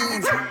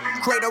jeans.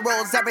 Creator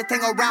rolls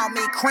everything around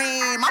me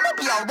cream. I'ma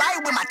be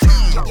alright with my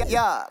team.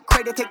 Yeah,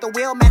 Creator take the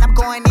wheel, man, I'm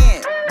going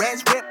in.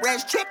 Res rip,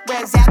 res chick,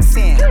 res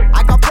accent.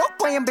 I got broke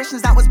boy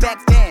ambitions, that was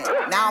back then.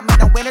 Now I'm in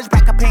the winner's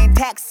bracket paying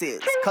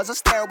taxes. Cause a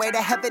stairway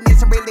to heaven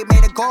isn't really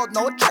made of gold.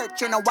 No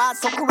church in a while,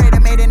 so Creator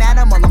made an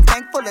animal. I'm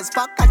thankful as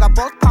fuck, I got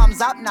both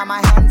palms up, now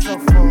my hands are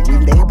full.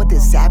 We label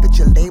this savage,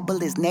 your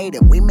label is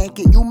native. We make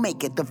it, you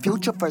make it, the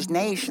future First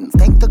Nations.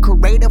 Thank the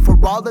Creator for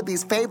all of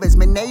these favors.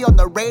 Monet on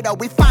the radar,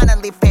 we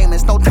finally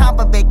famous. No time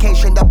for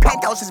vacation, the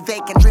penthouse is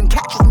vacant. Dream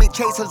catchers, meet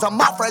chasers, I'm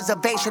off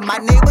reservation. My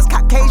neighbor's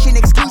Caucasian,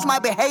 excuse my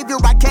behavior,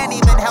 I can't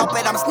even help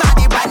it. I'm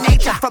snotty by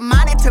nature. From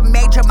minor to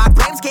major, my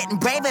brain's getting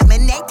braver.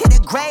 Monet to the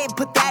grave,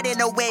 put that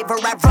in a waiver.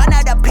 I've run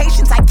out of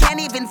patience, I can't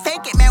even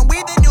fake it. Man, we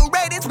the new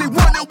raiders, we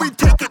want it, we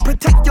take it.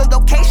 Protect your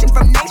location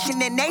from nation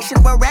to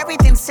nation, where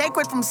everything's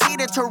sacred from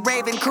cedar to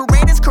raven.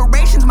 Creators,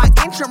 creations, my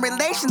ancient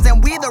relations,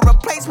 and we the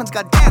replacements.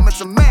 Goddamn,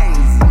 it's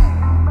amazing.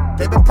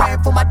 They've been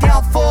praying for my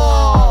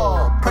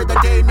downfall. Pray the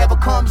day never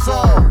comes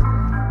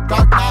up.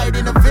 Dark night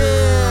in the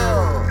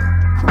Ville.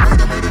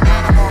 Creator made an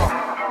animal.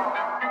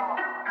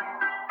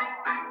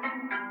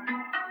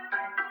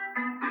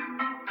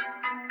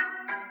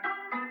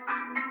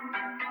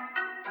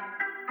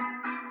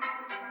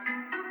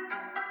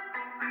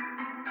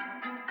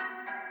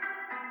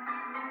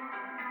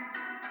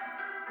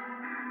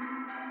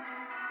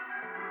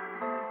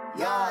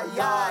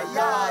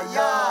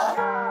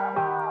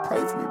 Yeah. Pray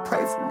for me,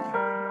 pray for me.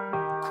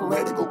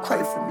 Creator, go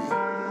pray for me.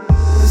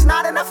 There's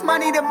not enough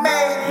money to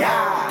make.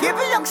 Give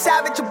a young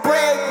savage a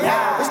break.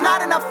 There's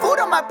not enough food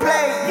on my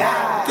plate.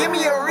 Give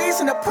me a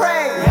reason to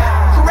pray.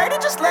 Creator,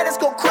 just let us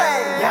go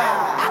crazy.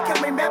 I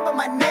can remember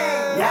my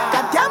name.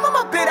 Goddamn,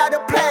 I'm a bit out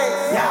of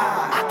place.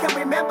 I can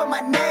remember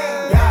my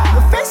name.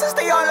 The faces,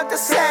 they all look the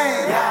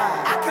same.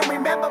 I can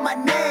remember my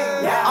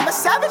name. I'm a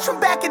savage from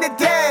back in the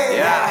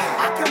day.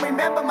 I can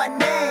remember my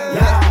name.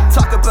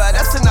 Talk about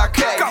us in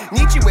arcade.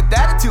 Nietzsche with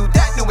attitude,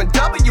 that new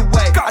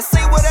NWA. I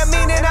say what I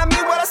mean and I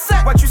mean what I say.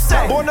 What you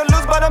say? Born to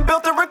lose, but I'm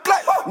built to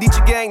reclaim. Nietzsche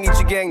gang,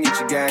 Nietzsche gang,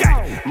 Nietzsche gang.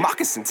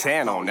 Moccasin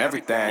tan on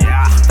everything.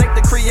 Thank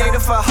the Creator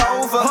for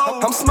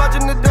Hova. I'm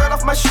smudging the dirt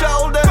off my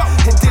shoulder.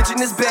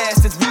 Indigenous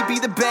bastards, we be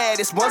the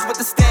baddest ones with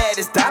the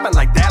status. Diamond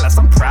like Dallas,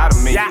 I'm proud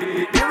of me.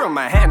 Beer in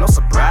my hand, no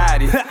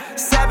sobriety.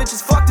 Savage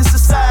as fuck to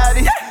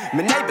society.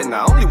 Monet been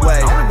the only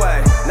way.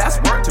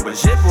 Last word to a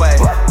jib way.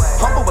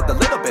 Humble with a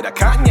little bit of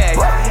Kanye.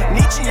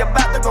 Nietzsche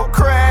about to go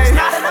crazy. There's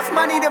not enough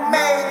money to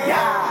make.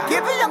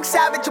 Give a young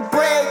savage a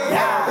break.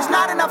 There's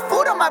not enough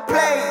food on my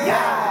plate.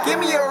 Give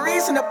me a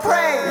reason to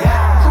pray.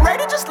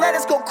 Creator, just let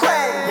us go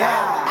crazy.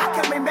 I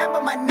can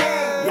remember my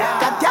name.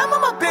 Goddamn,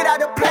 I'm a bit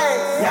out of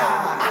place.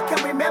 I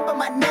can remember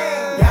my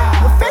name.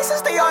 The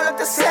faces, they all look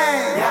the same.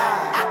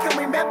 I can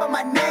remember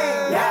my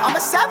name. I'm a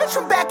savage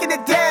from back in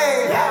the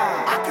day.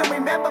 I can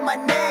remember my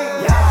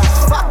name.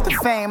 Fuck the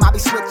fame, I be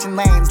switching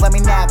lanes. Let me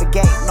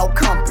navigate, no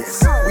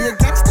compass. We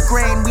against the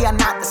grain, we are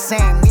not the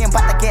same. We ain't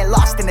about to get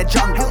lost in the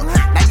jungle.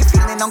 Now you're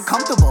feeling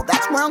uncomfortable,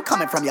 that's where I'm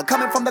coming from. You're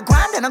coming from the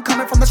grind and I'm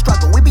coming from the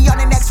struggle. We be on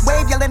the next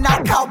wave, yelling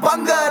out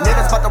cowbunga.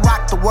 Niggas about to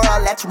rock the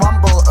world, let's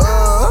rumble.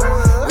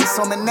 face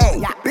on the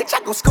name. Bitch,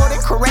 I go score then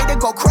create and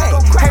go crazy.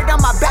 Hair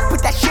down my back,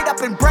 put that shit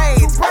up in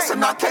braids. That's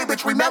an arcade,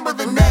 bitch, remember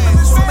the name.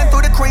 Swimming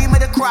through the cream of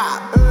the crop.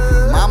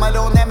 Mama,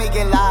 don't let me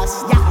get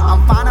lost.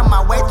 I'm finding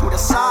my way through the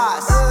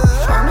sauce.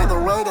 Show me the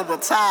way to the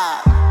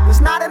top.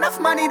 There's not enough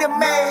money to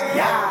make.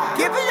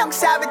 Give a young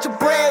savage a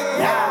break.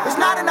 There's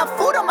not enough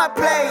food on my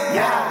plate.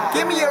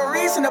 Give me a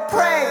reason to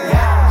pray.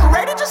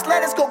 Creator, just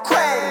let us go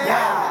crazy.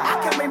 I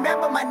can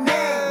remember my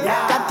name.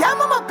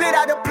 Goddamn, I'm a bit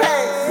out of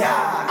place.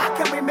 I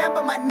can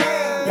remember my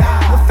name.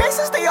 The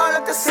faces, they all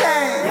look the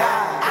same.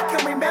 I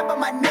can remember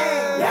my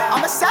name.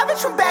 I'm a savage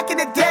from back in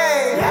the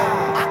day.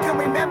 I can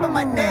remember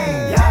my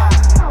name.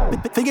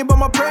 Thinking about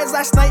my prayers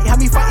last night, had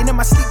me fighting in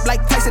my sleep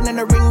like Tyson and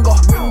a Ringo.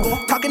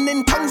 Talking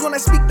in tongues when I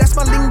speak, that's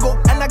my lingo.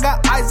 And I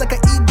got eyes like an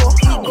eagle.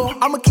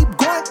 I'ma keep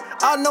going,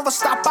 I'll never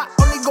stop. I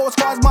only go as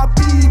far as my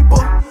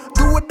people.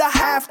 Do what I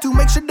have to,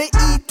 make sure they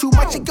eat too.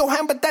 Might shake your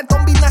hand, but that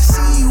don't mean I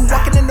see you.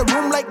 Walking in the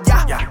room like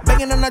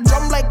banging on the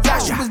drum like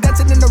she was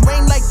dancing in the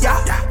rain like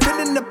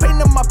feeling the pain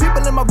of my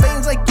people in my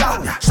veins like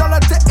shout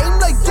out to AIM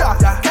like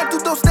can't do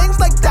those things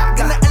like that.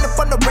 Gonna end up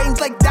on the range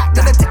like that.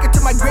 Gonna take it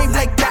to my grave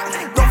like that.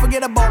 Don't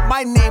forget about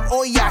my name,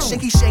 oh yeah,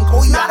 shaky shank,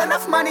 oh yeah. There's not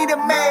enough money to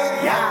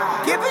make.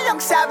 Give a young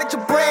savage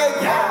a break.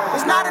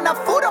 There's not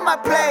enough food on my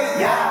plate.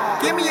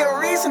 Give me a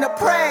reason to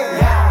pray.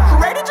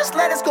 Creator, just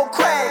let us go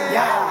crazy.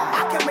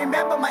 I can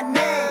remember my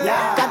name.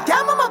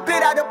 Goddamn, I'm a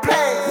bit out of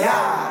place.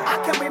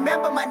 I can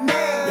remember my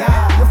name.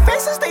 The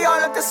faces, they all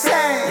look the same.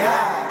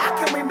 I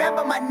can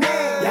remember my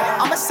name.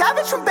 I'm a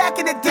savage from back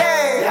in the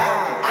day.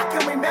 I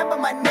can remember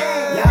my name.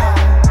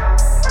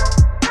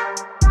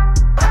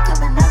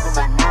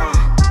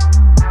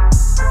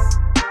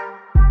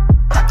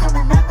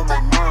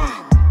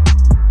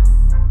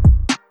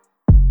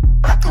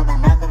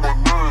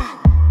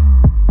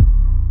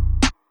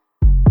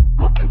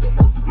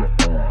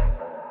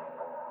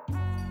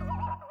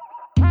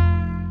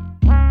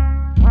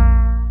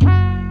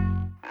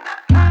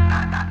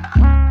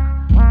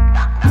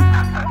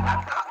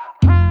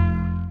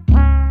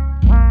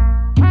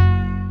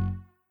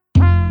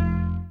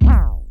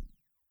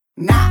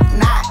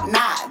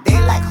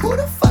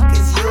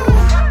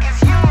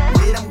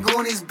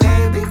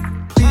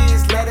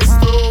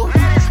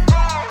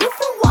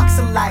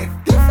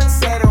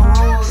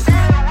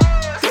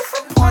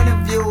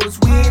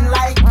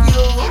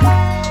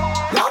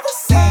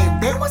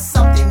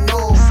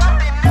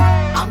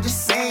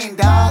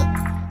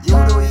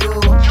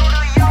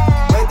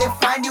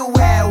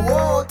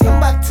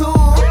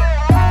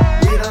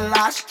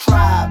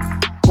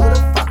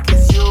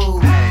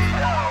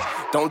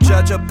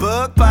 A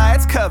book by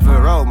its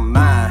cover, oh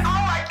my.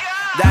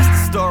 That's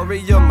the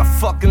story of my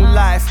fucking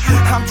life.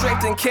 I'm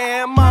draped in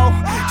camo,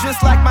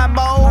 just like my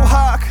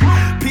mohawk.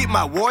 Peep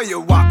my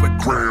warrior walk with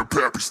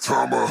Grandpappy's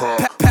tomahawk.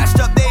 Patched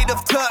up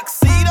native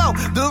tuxedo,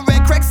 the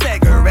red crack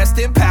Sager, rest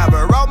in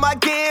power. Oh my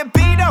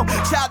Gambino,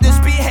 childish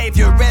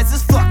behavior, res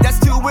as fuck. That's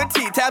 2 and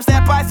T times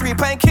that by 3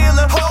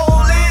 painkiller.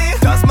 Holy,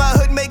 does my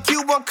hood make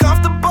you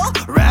uncomfortable?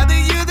 Rather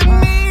you than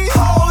me.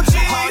 Oh G,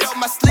 heart on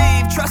my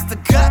sleeve, trust the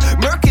gut,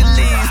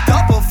 Mercules,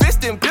 double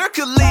fist and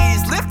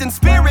Hercules, lifting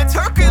spirits,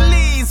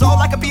 Hercules. All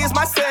I can be is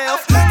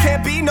myself,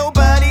 can't be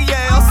nobody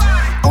else.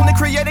 Only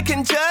creator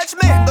can judge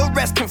me, the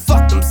rest can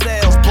fuck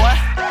themselves, boy.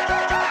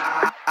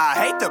 I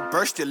hate to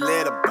burst your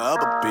little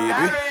bubble,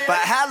 baby, but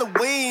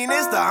Halloween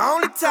is the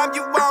only time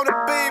you wanna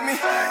be me.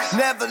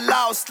 Never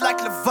lost like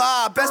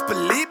LeVar, best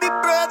believe me,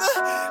 brother.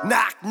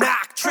 Knock,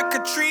 knock,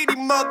 trick-or-treaty,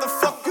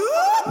 motherfucker.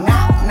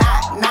 Knock,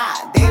 knock,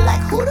 knock, they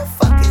like, who the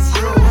fuck is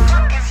you?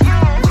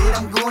 We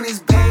them Goonies,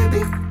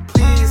 baby,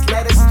 please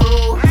let us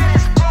through.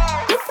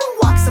 Different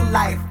walks of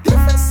life,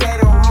 different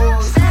set of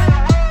rules,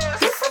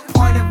 different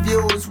point of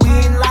views, we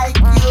ain't like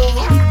you.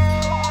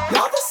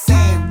 Y'all the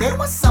same, they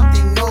want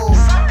something new.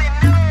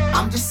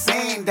 I'm just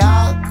saying,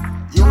 dog,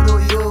 you do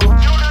you.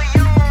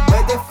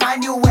 Where they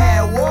find you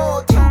at,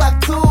 whoa,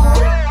 Timbuktu.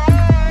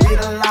 We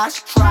the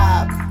lost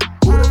tribe,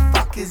 who the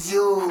fuck is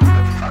you?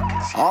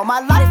 All my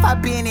life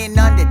I've been an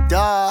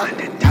underdog,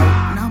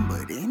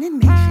 outnumbered in a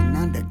nation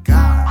under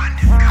God.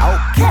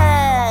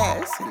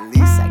 Outcast, at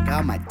least I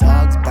got my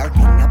dogs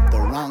barking up the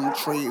wrong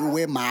tree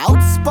with my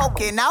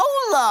outspoken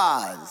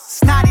outlaws.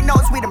 Snotty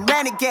nose, we them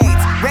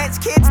renegades, Reds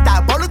kids,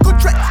 diabolical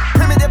tricks.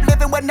 Primitive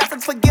living where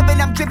nothing's forgiven,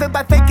 I'm driven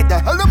by faking the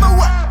hell of my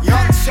way.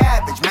 Young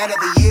savage, man of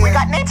the year. We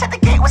got names at the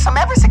gate with some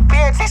Eversick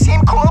beards. They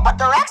seem cool, but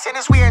their accent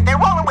is weird. They're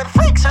rolling with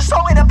freaks, or so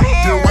it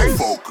appears. White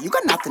folk. You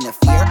got nothing to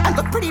fear. I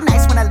look pretty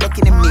nice when I look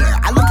in the mirror.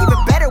 I look even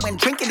better when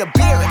drinking a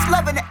beer. It's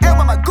love in the air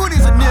when my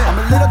goodies are near. I'm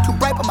a little too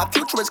bright, but my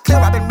future is clear.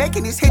 I've been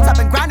making these hits, I've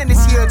been grinding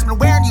this year. It's been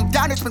wearing you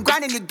down, it's been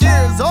grinding your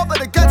gears. Over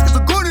the guns, cause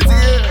the goodies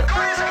are here.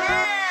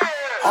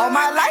 All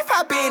my life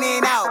I've been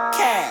an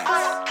outcast.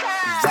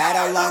 Is that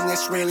how long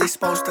it's really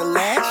supposed to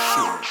last?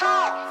 Shit.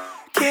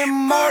 Kim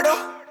Mortal,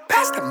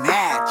 pass the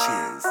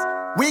matches.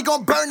 We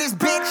gon' burn this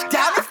bitch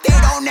down if they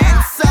don't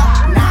answer.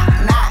 Nah,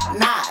 nah,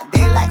 nah,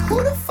 they like,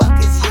 who the fuck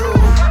is you?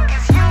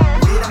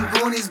 We them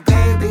Goonies,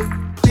 baby,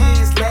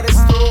 please let us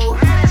through.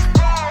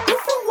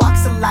 Different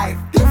walks of life,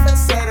 different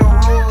set of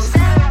rules,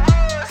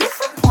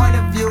 different point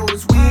of view.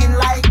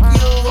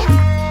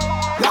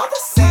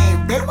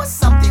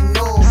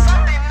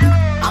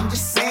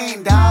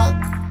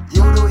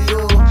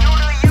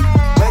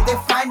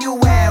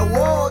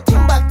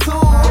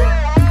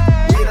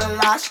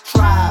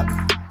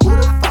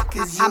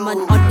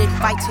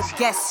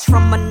 guest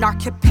from an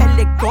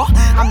archipelago.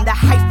 I'm the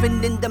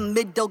hyphen in the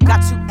middle,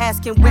 got you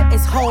asking where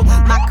is home.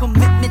 My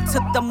commitment to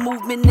the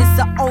movement is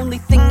the only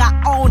thing I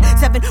own.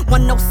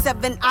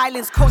 7107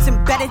 islands, codes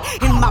embedded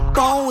in my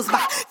bones.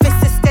 My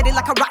fist is steady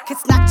like a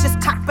rocket's not just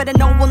cocked, but I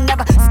know we'll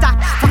never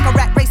stop. Fuck a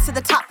rat race to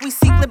the top, we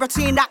seek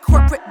liberty, not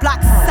corporate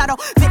blocks. I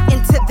don't fit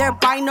into their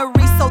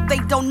binary, so they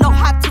don't know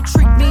how to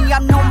treat me.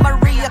 I'm no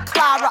Maria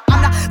Clara,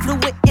 I'm not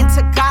fluent in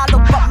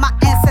Tagalog, but my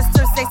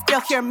ancestors, they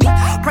still hear me.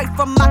 Pray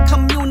for my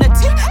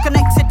community,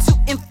 connected to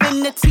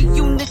infinity,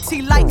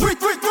 unity like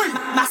 333.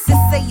 My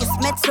sensei is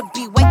meant to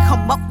be, wait,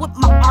 come up with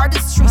my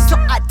artistry. So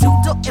I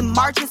doodle in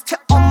margins till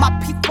all my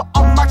people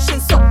are marching.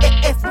 So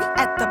if we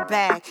at the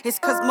bag, it's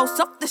cause most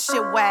of the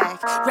shit wag.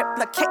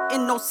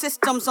 Replicating those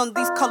systems on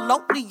these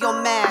colonial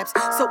maps.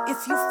 So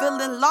if you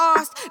feeling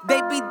lost,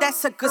 baby,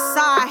 that's a good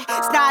sign.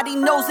 Snotty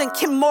nose and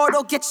Kim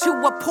Mortal get you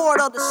a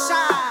portal to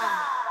shine.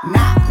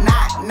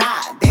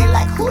 Nah, they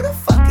like, who the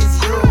fuck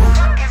is you?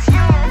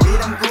 We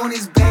them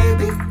Goonies,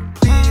 baby,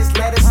 please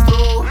let us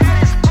through.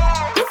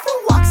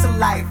 Different walks of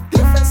life,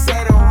 different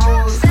set of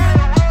rules,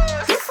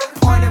 different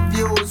point of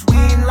views, we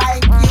ain't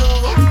like you.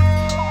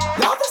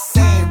 Y'all the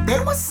same, they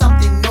want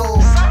something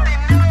new.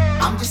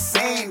 I'm just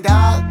saying,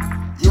 dog,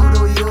 you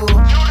do you.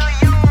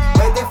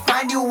 Where they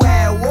find you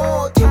at,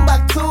 whoa,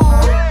 Timbuktu.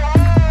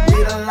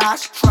 We the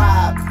lost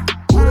tribe,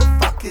 who the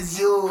fuck is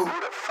you? Who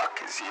the fuck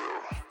is you?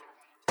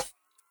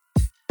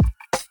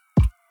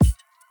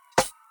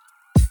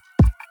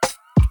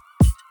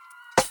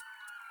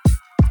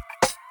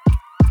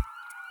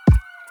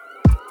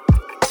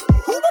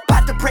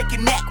 Break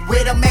your neck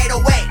with a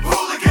 808. Who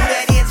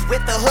that is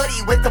with the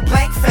hoodie with the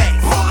blank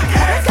face? Who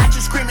got you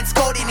screaming,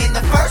 scolding in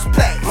the first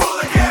place? Who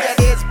that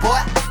is,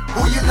 boy?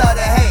 Who you love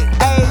to hate?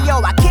 Hey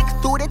yo, I kick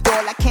through the door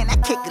like can I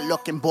kick it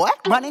looking boy?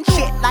 Running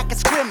shit like a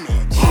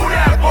scrimmage. Who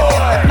that boy?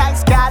 If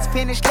nice guys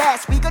finish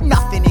last, we got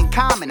nothing in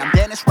common. I'm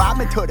Dennis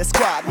Rodman to the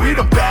squad. We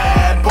the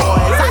bad boys.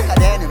 I got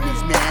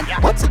enemies, man.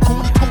 What's a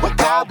coolie to a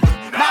goblin?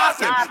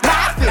 Nothing.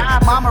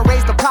 Mama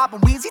raised a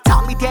problem. Weezy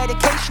taught me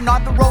dedication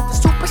on the road to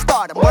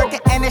superstardom. Working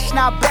in it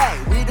now,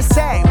 babe. We the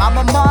same. I'm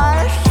a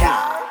Mars.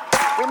 Yeah.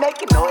 We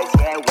making noise,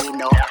 yeah, we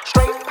know.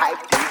 Straight pipe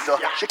diesel.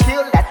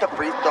 Shaquille at the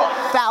free throw.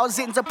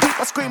 Thousands of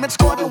people screaming,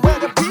 scoring where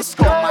the beast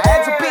go. My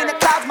head's up in the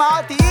clouds, my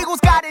heart, the Eagles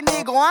got an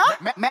eagle,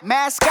 huh?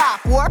 Mask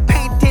off, war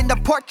paint in the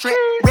portrait.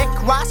 Rick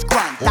Ross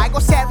grunt. Digo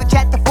Savage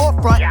at the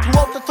forefront. Too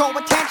old to throw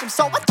a tantrum,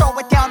 so I throw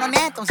it down on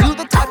anthems. You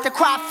the type to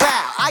cry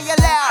foul. I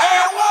yell out.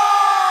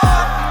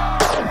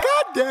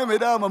 God damn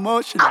it, I'm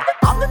emotional.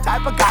 I'm the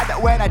type of guy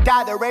that when I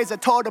die, they raise a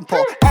totem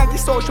pole.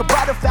 Antisocial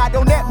butterfly,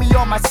 don't let me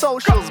on my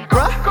socials,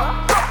 bruh.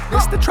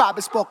 This the Tribe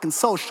is Spoken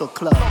Social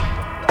Club.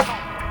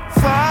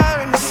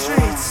 Fire in the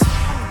streets,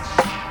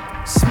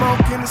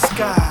 smoke in the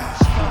sky,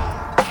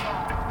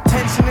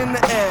 tension in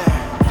the air.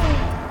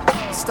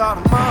 Let's start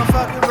a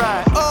motherfucking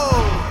ride.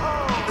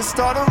 Oh, let's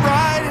start a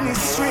ride in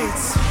these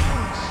streets.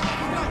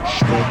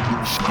 Smoke in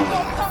the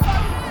sky.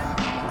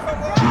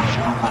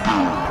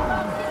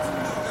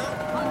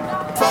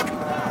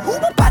 Who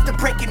about to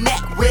break your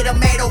neck with a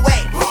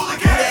 808? Who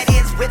that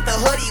is with the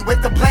hoodie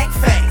with the blank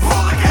face? Who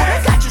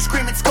got you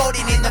screaming,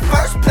 scolding in the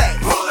first place?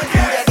 Who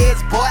that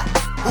is, boy?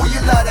 Who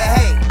you love to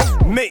hate?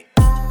 Me,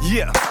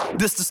 yeah.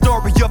 This the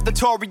story of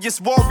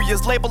notorious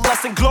warriors. Label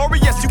us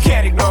inglorious, you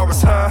can't ignore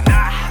us, huh?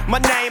 My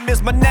name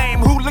is my name,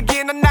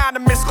 hooligan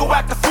anonymous. Go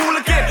act the fool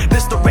again.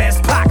 This the Red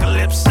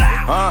Apocalypse.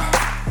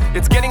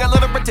 It's getting a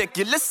little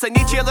ridiculous. I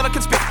need you a little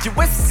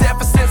conspicuous.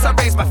 Ever since I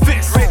raised my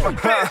fist,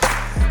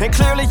 and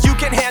clearly you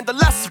can handle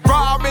us.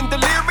 Raw and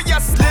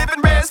delirious,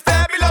 living red is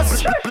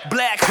fabulous.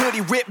 Black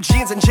hoodie, ripped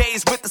jeans and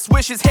J's with the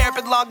swishes. Hair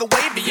been long and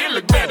wavy, you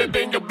look better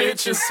than your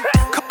bitches.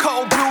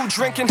 Cold brew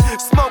drinking,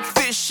 smoke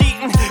fish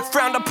eating,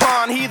 frowned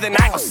upon heathen.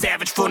 I go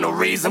savage for no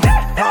reason.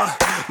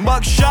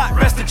 Mug shot,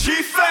 rest in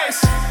chief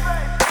face.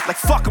 Like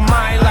fuck 'em,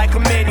 I ain't like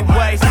 'em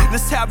anyway.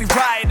 This how we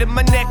ride in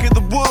my neck of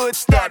the woods.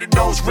 Started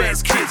those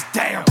Reds kids,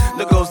 damn,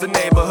 there goes the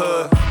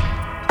neighborhood.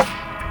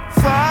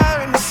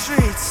 Fire in the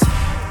streets,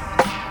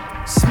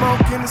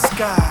 smoke in the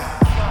sky,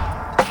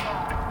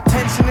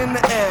 tension in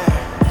the air.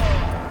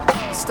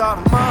 Let's start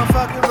a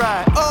motherfucking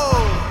ride.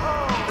 Oh,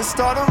 let's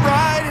start a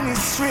ride in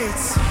these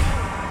streets.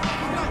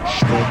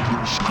 Smoke in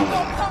the sky,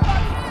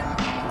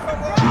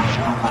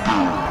 tension in the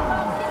air.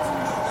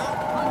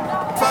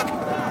 Fuck,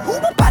 who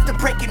about to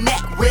break your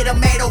neck with a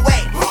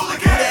 808? Who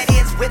that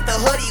is with the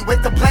hoodie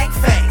with the blank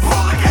face? Who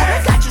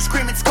got you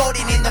screaming,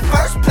 scolding in the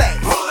first place?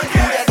 Who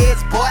that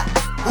is, boy?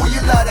 Who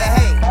you love to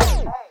hate?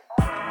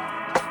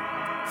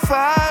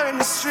 Fire in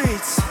the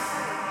streets,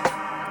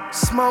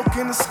 smoke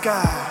in the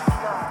sky,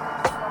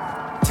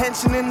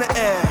 tension in the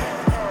air.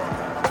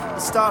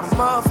 Let's start a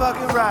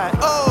motherfucking ride.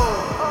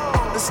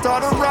 Oh, let's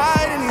start a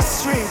ride in these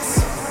streets.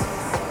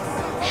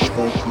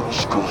 Smoke in the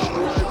sky,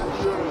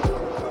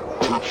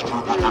 tension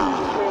in the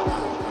air.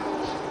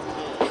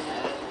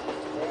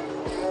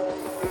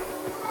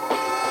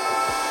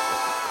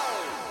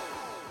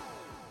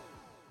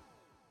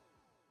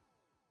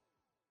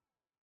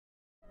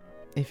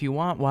 If you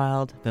want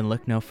wild, then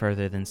look no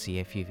further than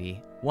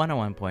CFUV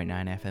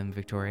 101.9 FM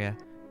Victoria.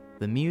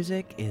 The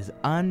music is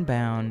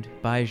unbound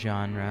by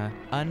genre,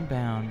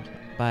 unbound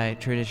by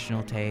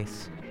traditional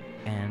tastes,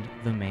 and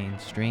the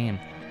mainstream.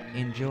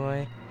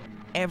 Enjoy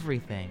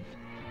everything.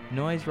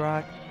 Noise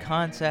rock,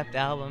 concept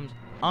albums,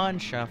 on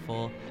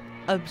shuffle,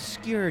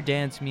 obscure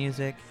dance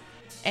music,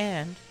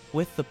 and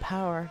with the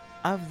power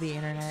of the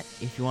internet,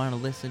 if you want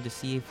to listen to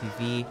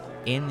CFUV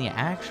in the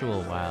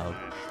actual wild,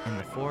 in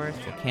the forest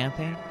or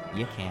camping,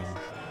 you can.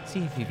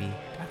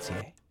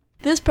 CFUV.ca.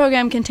 This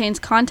program contains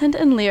content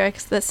and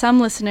lyrics that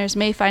some listeners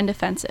may find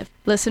offensive.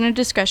 Listener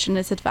discretion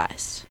is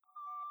advised.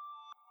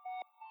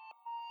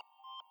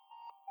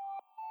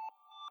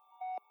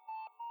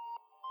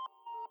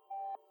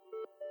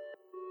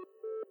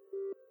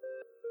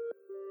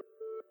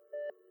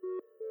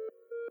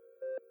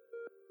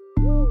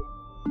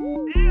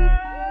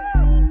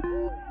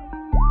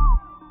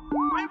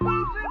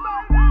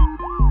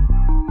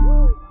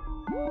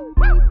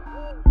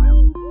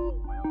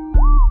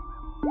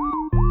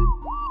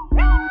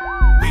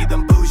 We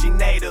them bougie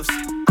natives.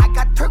 I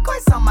got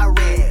turquoise on my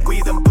wrist.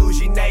 We them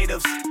bougie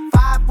natives.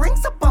 5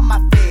 rings up on my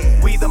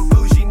fist. We them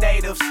bougie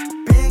natives.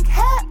 Big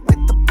hat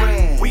with the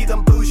brim. We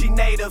them bougie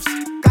natives.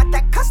 Got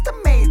that custom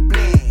made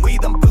bling. We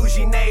them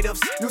bougie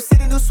natives. New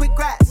city, new sweet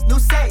grass, new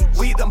sage.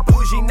 We them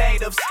bougie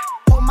natives.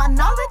 Put my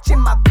knowledge in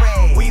my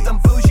brain. We them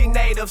bougie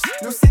natives.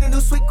 New city,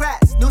 new sweet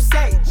grass, new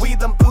sage. We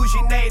them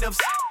bougie natives.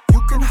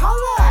 You can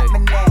holler at my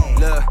name.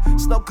 Look,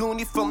 Snow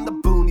Goonie from the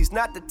boonies,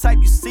 not the type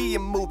you see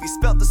in movies.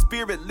 Felt the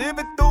spirit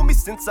living through me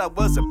since I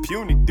was a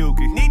puny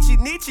dookie.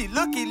 Nietzsche,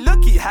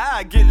 looky, how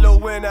I get low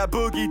when I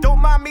boogie. Don't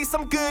mind me,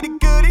 some goody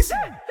goodies.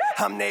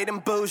 I'm Nate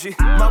and bougie.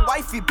 My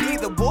wifey be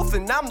the wolf,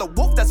 and I'm the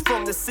wolf that's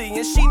from the sea.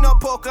 And she no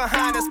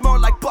Pocahontas, more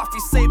like Buffy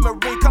Saint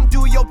Marie. Come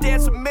do your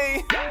dance with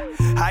me.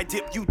 I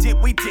dip, you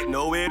dip, we dip.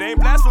 No, it ain't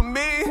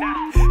blasphemy.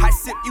 I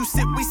sip, you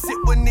sip, we sip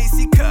with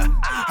Nietzsche.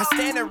 I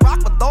stand and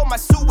rock with all my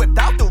suit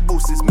without the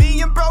wooses.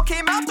 Me and bro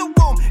came out the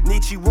womb.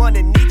 Nietzsche 1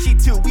 and Nietzsche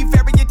 2. We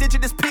very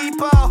indigenous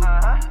people.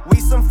 We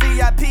some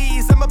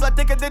VIPs, and my blood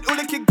thicker than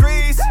Ulick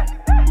Grease.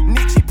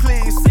 Nietzsche,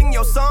 please sing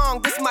your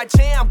song. This my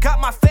jam. Got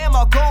my fam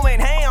all going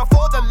ham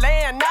for the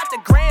land, not the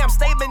gram.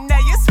 Statement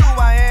that is who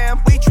I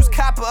am. We choose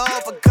copper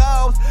over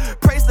gold.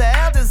 Praise the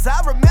elders. I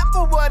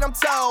remember what I'm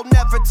told.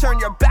 Never turn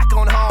your back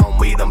on home.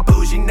 We them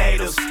bougie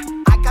natives.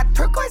 I got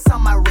turquoise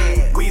on my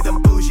wrist. We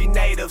them bougie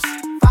natives.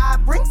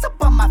 5 rings up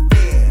on my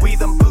fist. We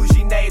them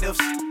bougie natives.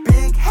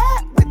 Big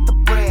hat with the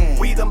brim.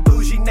 We them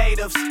bougie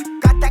natives.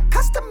 Got that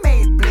custom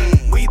made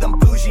bling. We them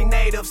bougie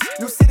natives.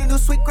 New city, new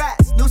sweet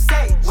grass, new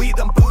sage. We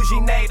them bougie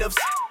natives.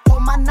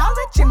 Put my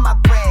knowledge in my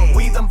brain.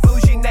 We them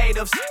bougie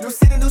natives. New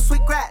city, new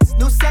sweet grass,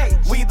 new sage.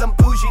 We them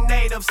bougie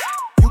natives.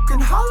 You can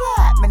holler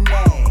at my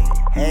name.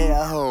 Hey,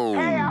 ho.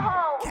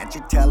 Can't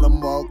you tell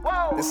them woke?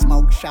 The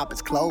smoke shop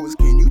is closed.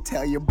 Can you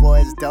tell your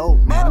boys dope?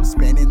 Man, I'm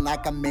spinning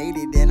like I made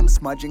it, and I'm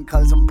smudging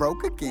cause I'm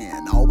broke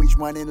again. Always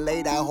running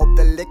late, I hope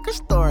the liquor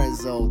store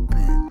is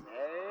open.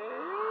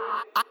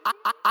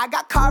 I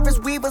got carvers,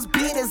 weavers,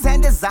 beaters,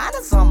 and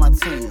designers on my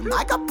team.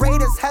 I got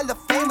braiders, hella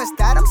famous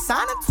that I'm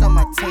signing to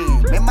my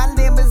team. In my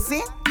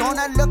limousine,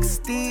 gonna look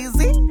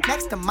steezy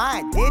next to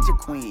my Digi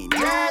Queen.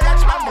 Yeah,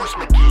 that's my Bush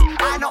McGee.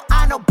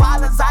 I know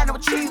ballers, I know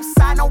chiefs,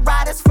 I know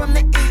riders from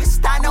the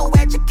east. I know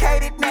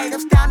educated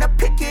natives down to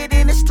picket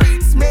in the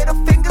streets. Middle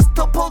fingers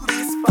to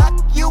police, fuck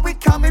you, we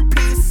come in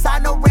peace. I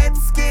know red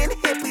skin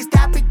hippies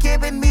that be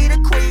giving me the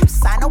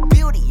creeps. I know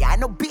beauty, I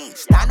know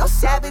beach, I know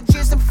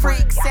savages and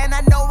freaks, and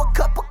I know a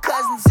couple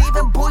cousins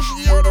even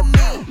bougier than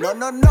me.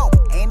 No,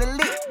 ain't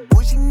elite,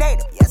 bougie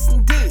native, yes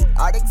indeed.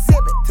 Art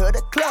exhibit to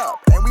the club,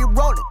 and we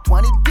roll it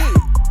 20 deep.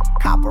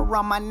 Copper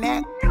on my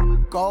neck,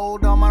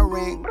 gold on my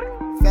ring,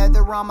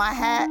 feather on my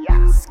hat,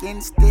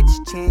 skin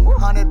stitched chin.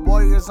 100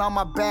 warriors on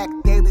my back,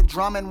 they be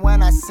drumming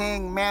when I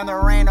sing. Man,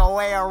 there ain't no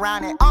way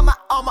around it. I'm a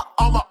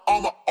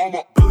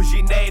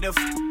bougie native.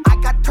 I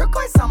got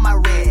turquoise on my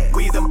wrist.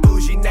 We them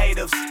bougie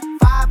natives.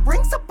 5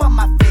 rings up on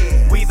my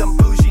fist. We them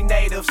bougie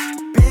natives.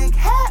 Big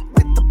hat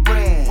with the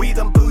brim. We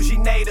them bougie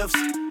natives.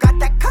 Got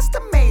that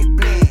custom made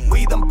bling.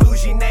 We them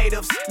bougie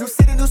natives. New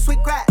city, new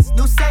sweet grass,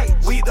 new sage.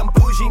 We them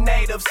bougie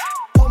natives.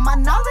 Put my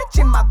knowledge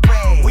in my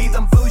brain. We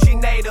them bougie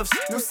natives.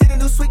 New city,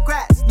 new sweet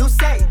grass, new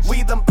sage.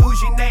 We them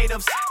bougie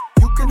natives.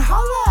 You can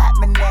holler at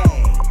my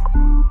name.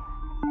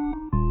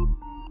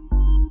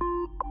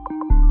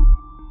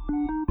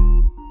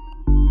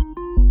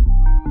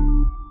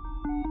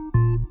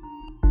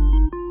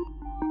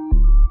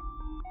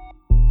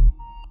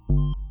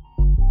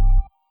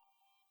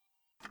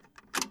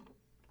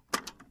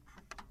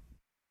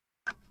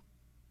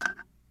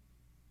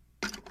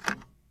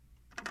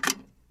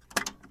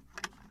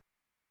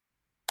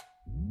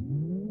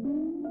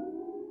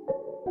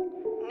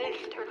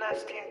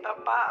 Lässt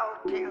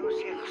hinterbaut, die aus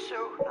sich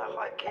sucht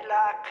nach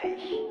Kilaki.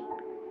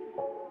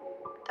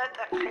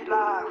 Tata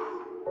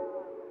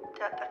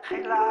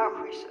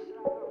Kilahu is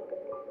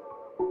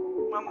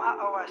Mama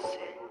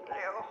Awase,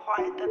 Leo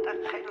Juan Tata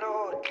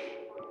Kilot,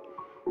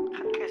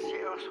 Kakesi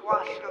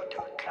Oswaslo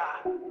Tutla,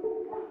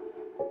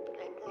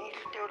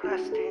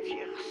 Niltulastin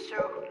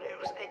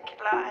sirsuhlius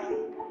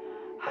iklain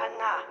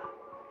hana.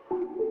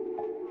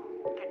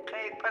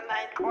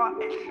 Tekreipanain kwa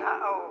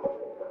illao.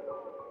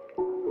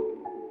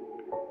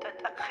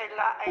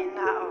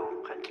 Tatakhilainao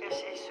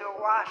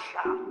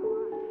katlesisuwasla.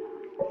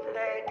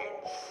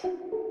 Ledins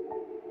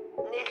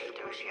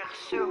niltus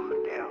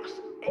sirsuhlius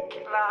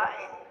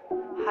iklain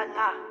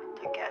hana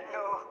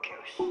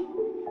tekenokius.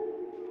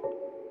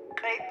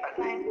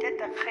 Kreipanain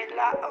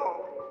tatakhilaao.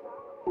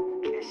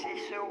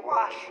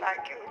 Kisisuwasla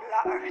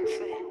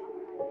kiulaartsi.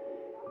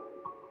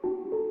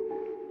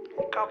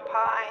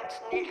 Kapains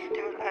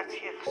niltulat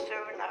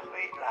hirsuna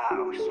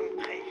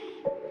huilausumkri.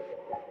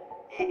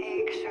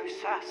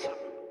 Iiksusasum.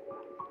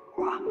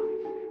 Wa.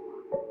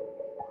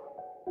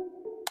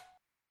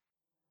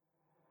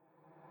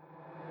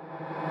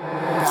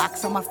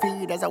 Rocks on my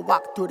feet as I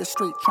walk through the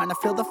street, trying to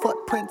feel the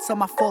footprints of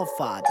my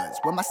forefathers.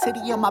 With my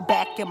city on my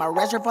back and my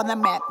reserve on the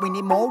map, we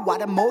need more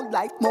water, more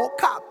life, more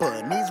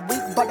copper. Knees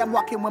weak, but I'm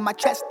walking with my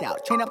chest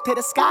out. Chain up to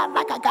the sky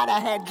like I got a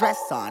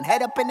headdress on.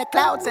 Head up in the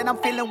clouds and I'm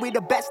feeling we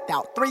the best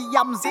out. 3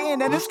 albums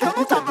in and it's time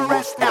to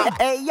rest out.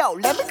 Hey yo,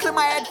 let me clear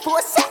my head for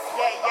a sec.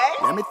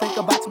 Let me think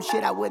about some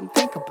shit I wouldn't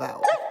think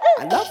about.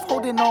 I love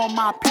holding all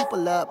my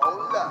people up.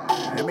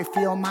 Let me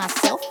feel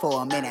myself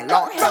for a minute.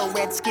 Long hair,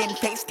 red skin,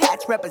 face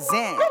tats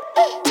represent.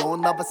 You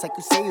don't love us like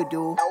you say you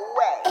do. No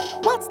way.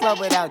 What's love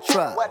without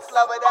trust? What's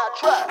love without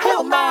trust?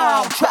 Hell no,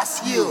 I don't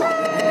trust you.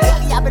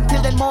 Lately I've been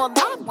feeling more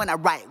alive when I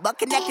write. Love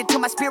connected to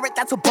my spirit,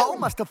 that's what Bo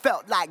must have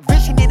felt like.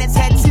 Vision in his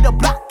head, see the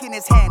block in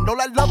his hand. All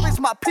I love is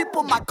my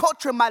people, my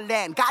culture, my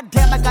land.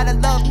 Goddamn, I gotta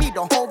love me,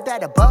 don't hold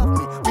that above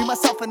me. Me,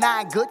 myself, and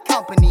I in good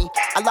company.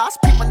 I lost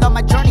people on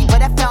my journey,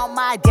 but I found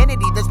my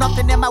identity. There's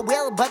nothing in my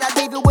will, but I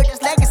leave it with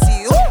this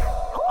legacy. Ooh.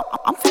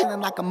 I'm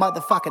feeling like a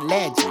motherfucking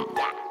legend.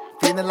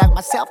 Feeling like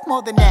myself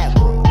more than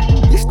ever.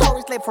 These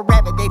stories live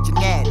forever, they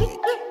genetic.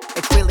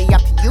 It's really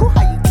up to you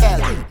how you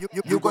tell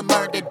it. You gon'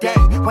 learn today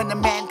when the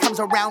man comes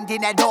around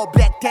in that all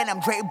black denim,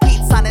 Dre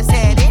beats on his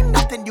head. Ain't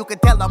nothing you can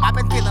tell him. I've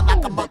been feeling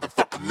like a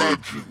motherfucking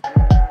legend.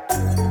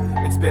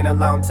 It's been a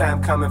long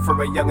time coming for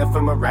a youngin'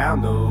 from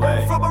around the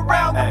way. From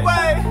around the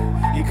way.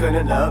 He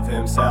couldn't love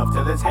himself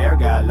till his hair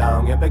got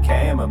long and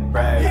became a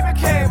brave. He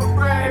became a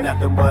brave. And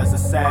nothing was the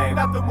same.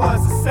 Nothing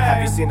was the same.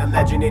 Have you seen a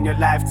legend in your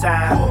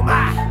lifetime? Oh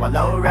my. Well,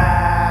 alright.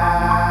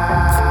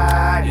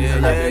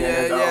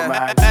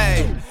 Yeah.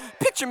 Hey,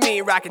 picture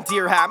me rocking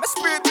deer high. My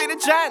spirit made a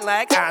giant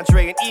like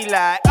Andre and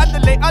Eli.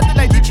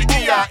 Underlay, did you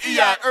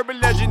E.I. Urban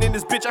legend in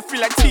this bitch, I feel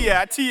like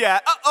T.I.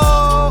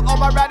 Uh-oh, on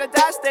my ride or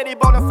die, steady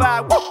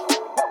bonafide. Woo.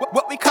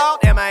 What we call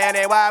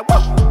M-I-N-A-Y. Woo.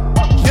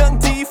 Young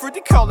D for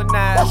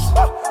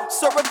decolonized.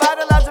 So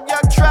revitalize of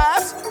young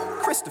tribes.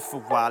 Christopher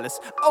Wallace,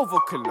 over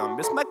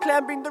Columbus. My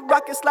clan bring the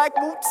rockets like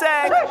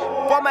Wu-Tang.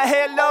 Bought my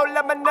hair low,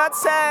 let my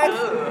nuts hang.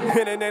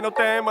 And it ain't no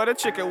thing but a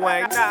chicken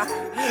wing. Nah,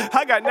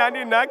 I got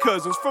 99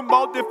 cousins from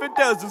all different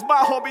dozens.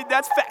 My homie,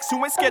 that's facts,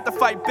 who ain't scared to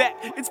fight back.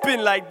 It's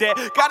been like that.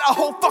 Got a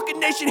whole fucking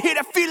nation here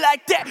that feel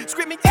like that.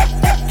 Screaming, yeah,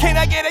 can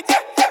I get it?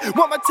 Yeah,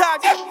 one more time,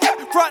 yeah,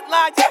 front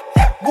line,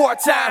 yeah,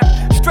 wartime.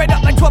 Straight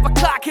up like 12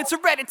 o'clock, it's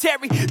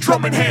hereditary.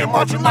 Drum in hand,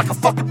 marching like a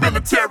fucking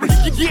military.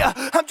 Yeah,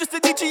 I'm just a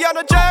DJ on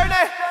a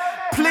journey.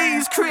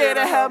 Please,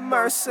 Creator, have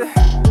mercy.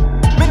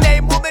 My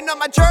name woman on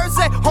my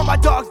jersey. Hold my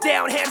dogs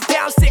down, hands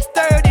down,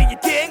 6:30, you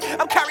dig?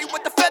 I'm carried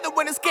with the feather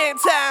when it's game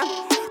time.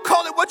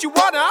 Call it what you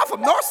want, I'm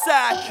from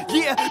Northside.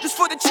 Yeah, just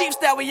for the chiefs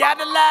that we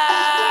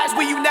idolize.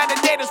 We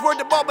united natives, word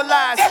to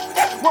mobilize.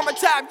 One more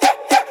time,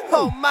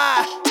 oh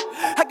my,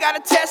 I gotta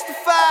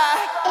testify.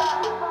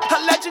 A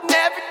legend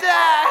never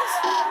dies.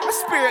 My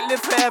spirit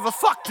lives forever,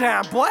 fuck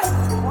down, boy.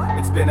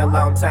 It's been a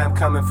long time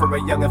coming for a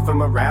youngin'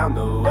 from around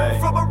the way.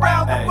 From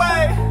around the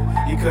way.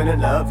 He couldn't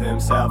love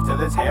himself till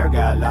his hair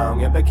got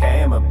long and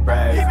became a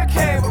brave. He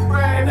became a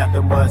brave. And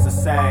nothing was the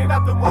same.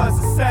 Nothing was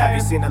the same. Have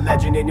you seen a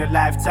legend in your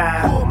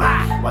lifetime? Oh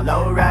my. Well,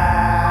 alright.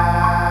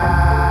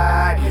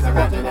 He's a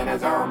legend in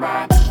his own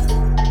right.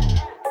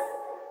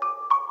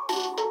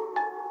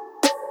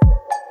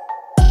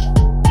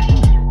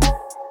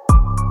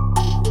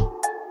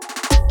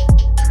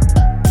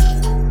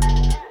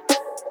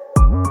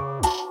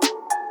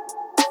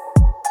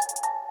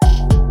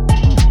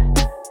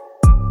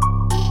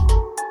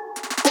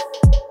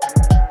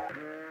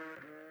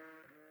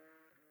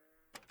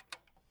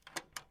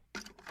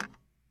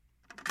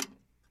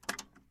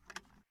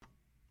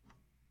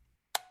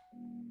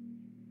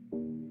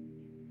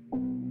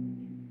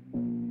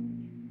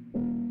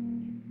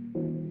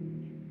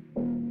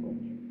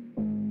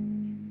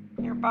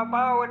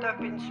 Baba would have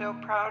been so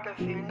proud of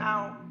you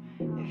now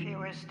if he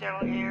was still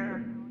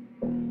here.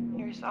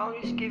 He was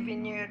always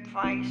giving you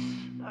advice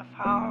of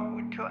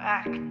how to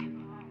act,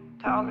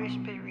 to always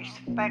be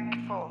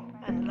respectful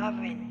and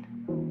loving,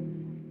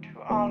 to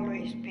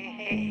always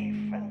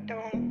behave and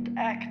don't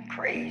act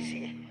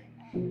crazy.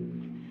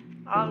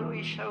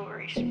 Always show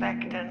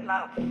respect and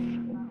love.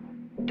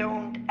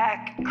 Don't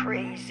act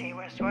crazy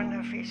was one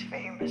of his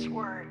famous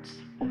words.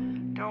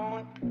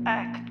 Don't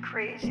act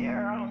crazy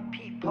around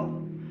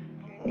people.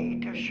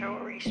 Need to show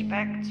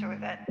respect so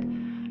that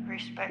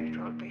respect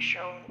will be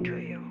shown to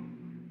you.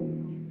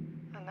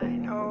 And I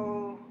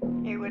know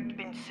you would have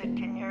been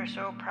sitting here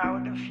so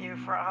proud of you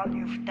for all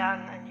you've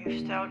done, and you've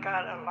still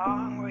got a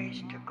long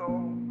ways to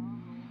go.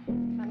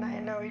 And I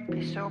know he'd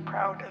be so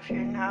proud of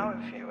you now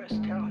if you were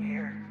still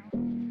here.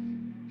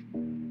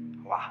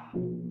 Wow.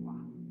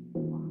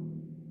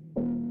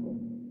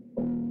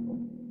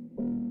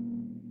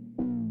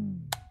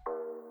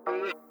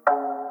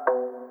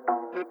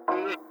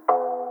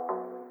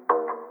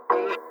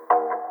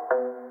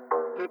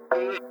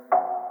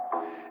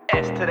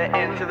 S to the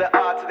N to the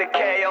R to the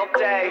K all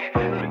day.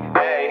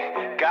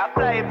 Hey, got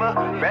flavor,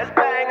 best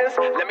bangers.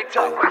 Let me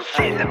talk my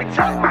shit, let me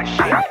talk my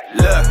shit.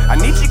 Look, I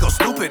need you go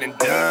stupid and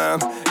dumb,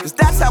 cause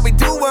that's how we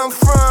do where I'm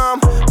from.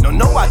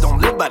 No, I don't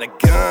live by the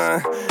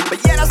gun, but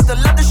yet I still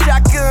love the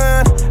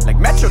shotgun. Like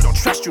Metro, don't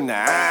trust you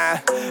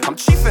now. I'm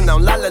chiefin'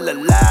 on la la la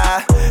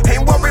la.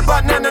 Ain't worried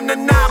about na na na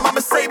na.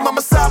 Mama say,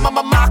 mama sa,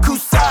 mama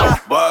makusa.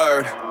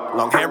 Word.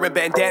 Long hair and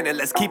bandana,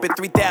 let's keep it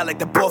 3,000 like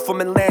the boy from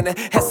Atlanta.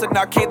 Hess an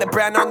arcade, the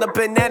brand on the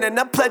banana. And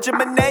I'm pledging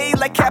my name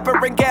like Kappa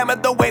and Gamma.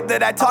 The way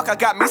that I talk, I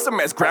got me some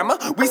ass grammar.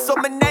 We so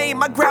my name,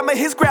 my grandma,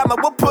 his grandma.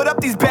 We'll put up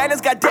these banners,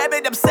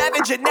 goddammit, I'm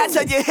savage. And that's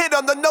how you hit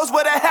on the nose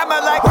with a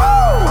hammer like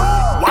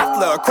woo!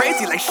 Waffler,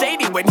 crazy like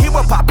Shady. When he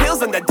would pop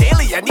pills in the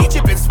daily, and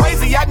Egypt and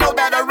Swayze, I know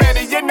that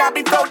already. And I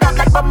be thrown out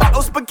like my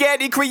motto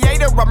spaghetti.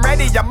 Creator, I'm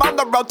ready, I'm on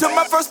the road to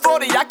my first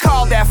 40. I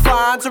call that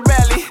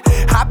Fonzarelli.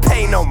 I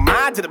pay no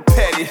mind to the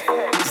petty.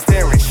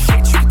 There ain't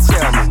shit you can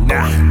tell me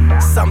now.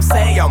 Some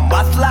say I'm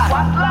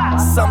wathla,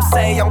 some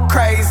say I'm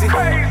crazy.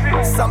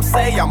 Some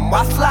say I'm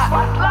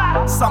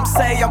wathla, some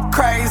say I'm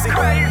crazy.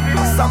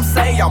 Some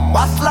say I'm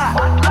wathla,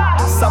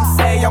 some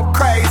say I'm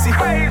crazy.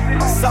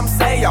 Some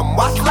say I'm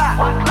wathla,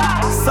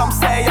 some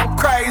say I'm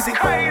crazy.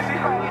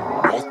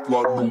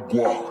 Wathla no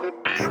guac.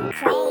 I'm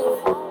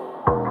crazy.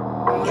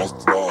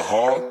 Wathla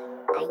hard.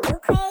 Are you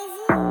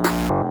crazy?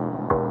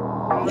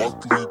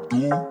 Wathla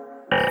do.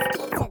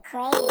 Kids are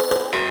crazy.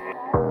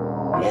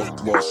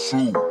 Wathla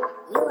shoe.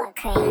 You are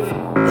crazy.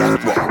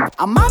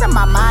 I'm out of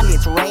my mind,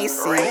 it's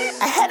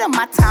racing. Ahead of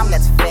my time,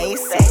 let's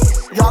face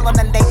it. Y'all on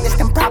the latest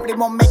and probably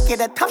won't make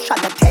it a tough shot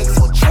to take,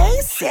 so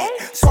chase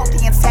it.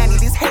 Salty insanity,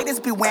 these haters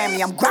be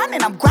whammy. I'm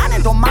grinding,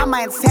 don't mind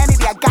my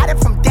insanity. I got it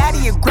from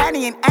daddy and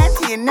granny and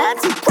auntie and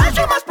Nancy.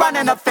 Pressure must run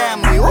in the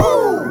family,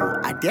 ooh.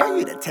 I dare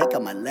you to take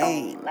on my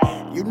lane.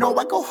 You know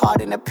I go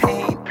hard in the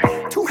pain.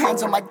 2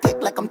 hands on my dick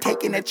like I'm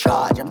taking a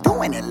charge. I'm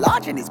doing it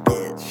large in this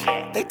bitch.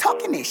 They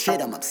talking this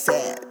shit, I'm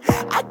upset.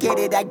 I get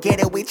it,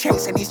 we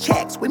chasing these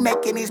checks. We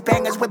making these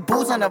bangers with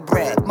booze on the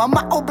bread.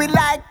 Mama will be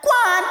like,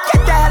 Juan,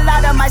 get the hell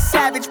out of my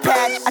savage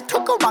patch. I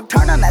took a wrong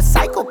turn on that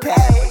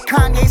psychopath.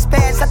 Kanye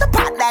spares at the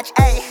potlatch,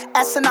 ayy.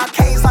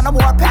 SNRK's on the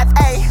warpath,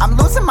 ayy. I'm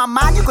losing my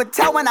mind, you could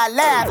tell when I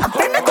laugh. I'm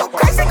finna go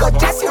crazy, go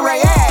Jesse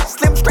Reyes.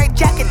 Slim straight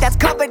jacket that's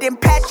covered in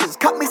patches.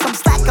 Cut me some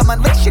slack, I'm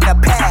unleashing the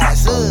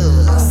pass.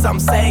 Some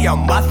say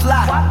I'm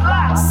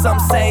wathla, some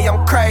say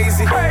I'm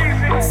crazy.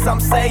 Some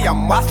say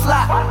I'm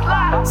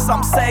wathla,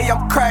 some say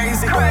I'm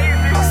crazy.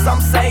 Some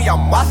say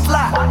I'm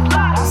wathla,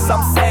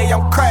 some say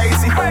I'm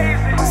crazy.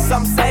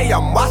 Some say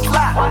I'm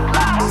wathla,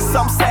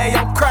 some say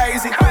I'm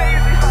crazy.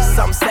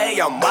 Some say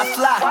I'm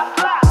wathla,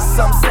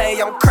 some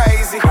say I'm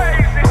crazy.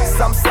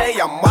 Some say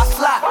I'm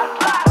wathla,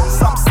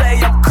 some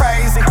say I'm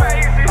crazy.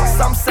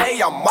 Some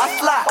say I'm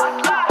wathla,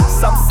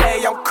 some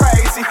say I'm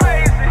crazy.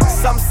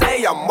 Some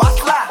say I'm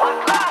wathla,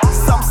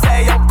 some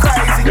say I'm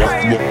crazy.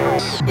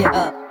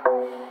 Yeah.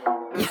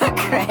 You're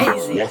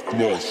crazy. I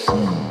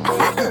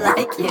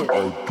like you.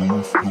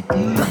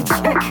 But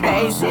you're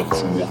crazy.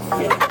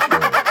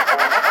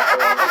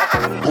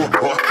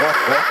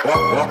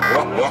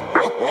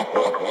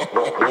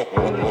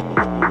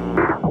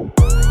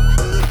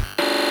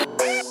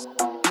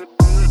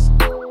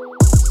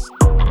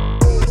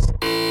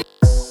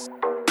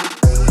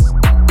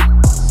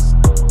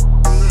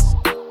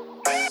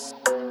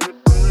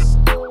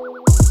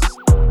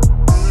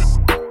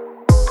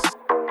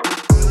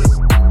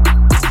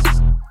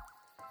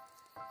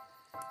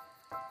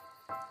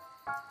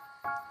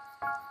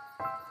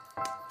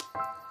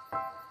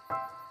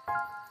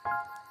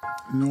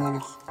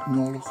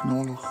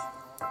 Nolach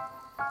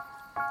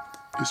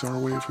is our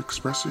way of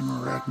expressing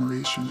our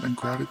admiration and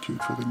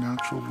gratitude for the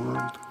natural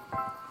world.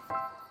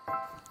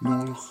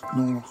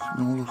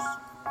 Nolach,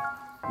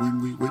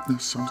 when we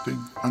witness something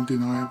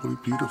undeniably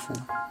beautiful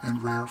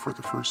and rare for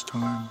the first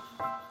time.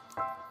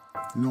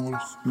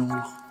 Nolach,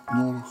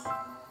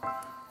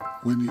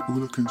 when the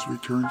Ulukans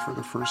return for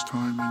the first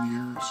time in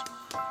years.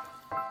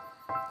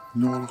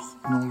 Nolach,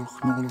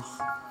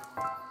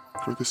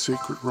 for the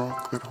sacred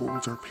rock that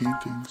holds our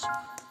paintings,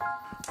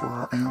 for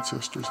our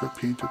ancestors that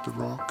painted the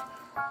rock,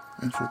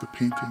 and for the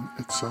painting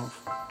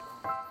itself.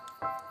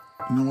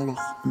 Nolach,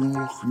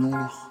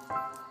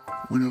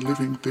 when a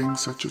living thing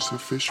such as a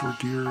fish or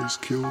deer is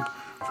killed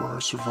for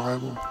our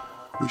survival,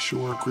 we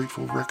show our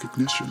grateful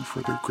recognition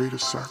for their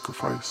greatest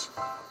sacrifice.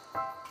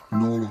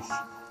 Nolach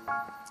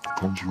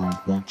comes around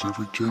once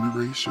every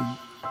generation.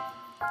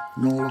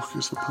 Nolach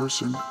is the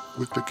person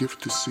with the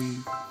gift to see,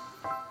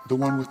 the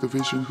one with the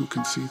vision who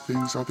can see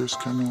things others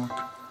cannot.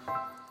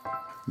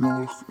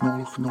 Nolach,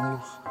 Nolach,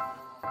 Nolach.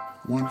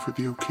 One for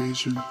the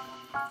occasion,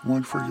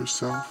 one for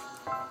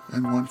yourself,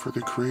 and one for the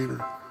Creator.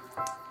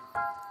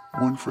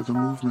 One for the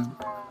movement,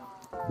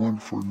 one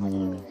for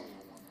Nolach,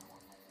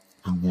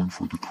 and one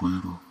for the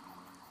Creator.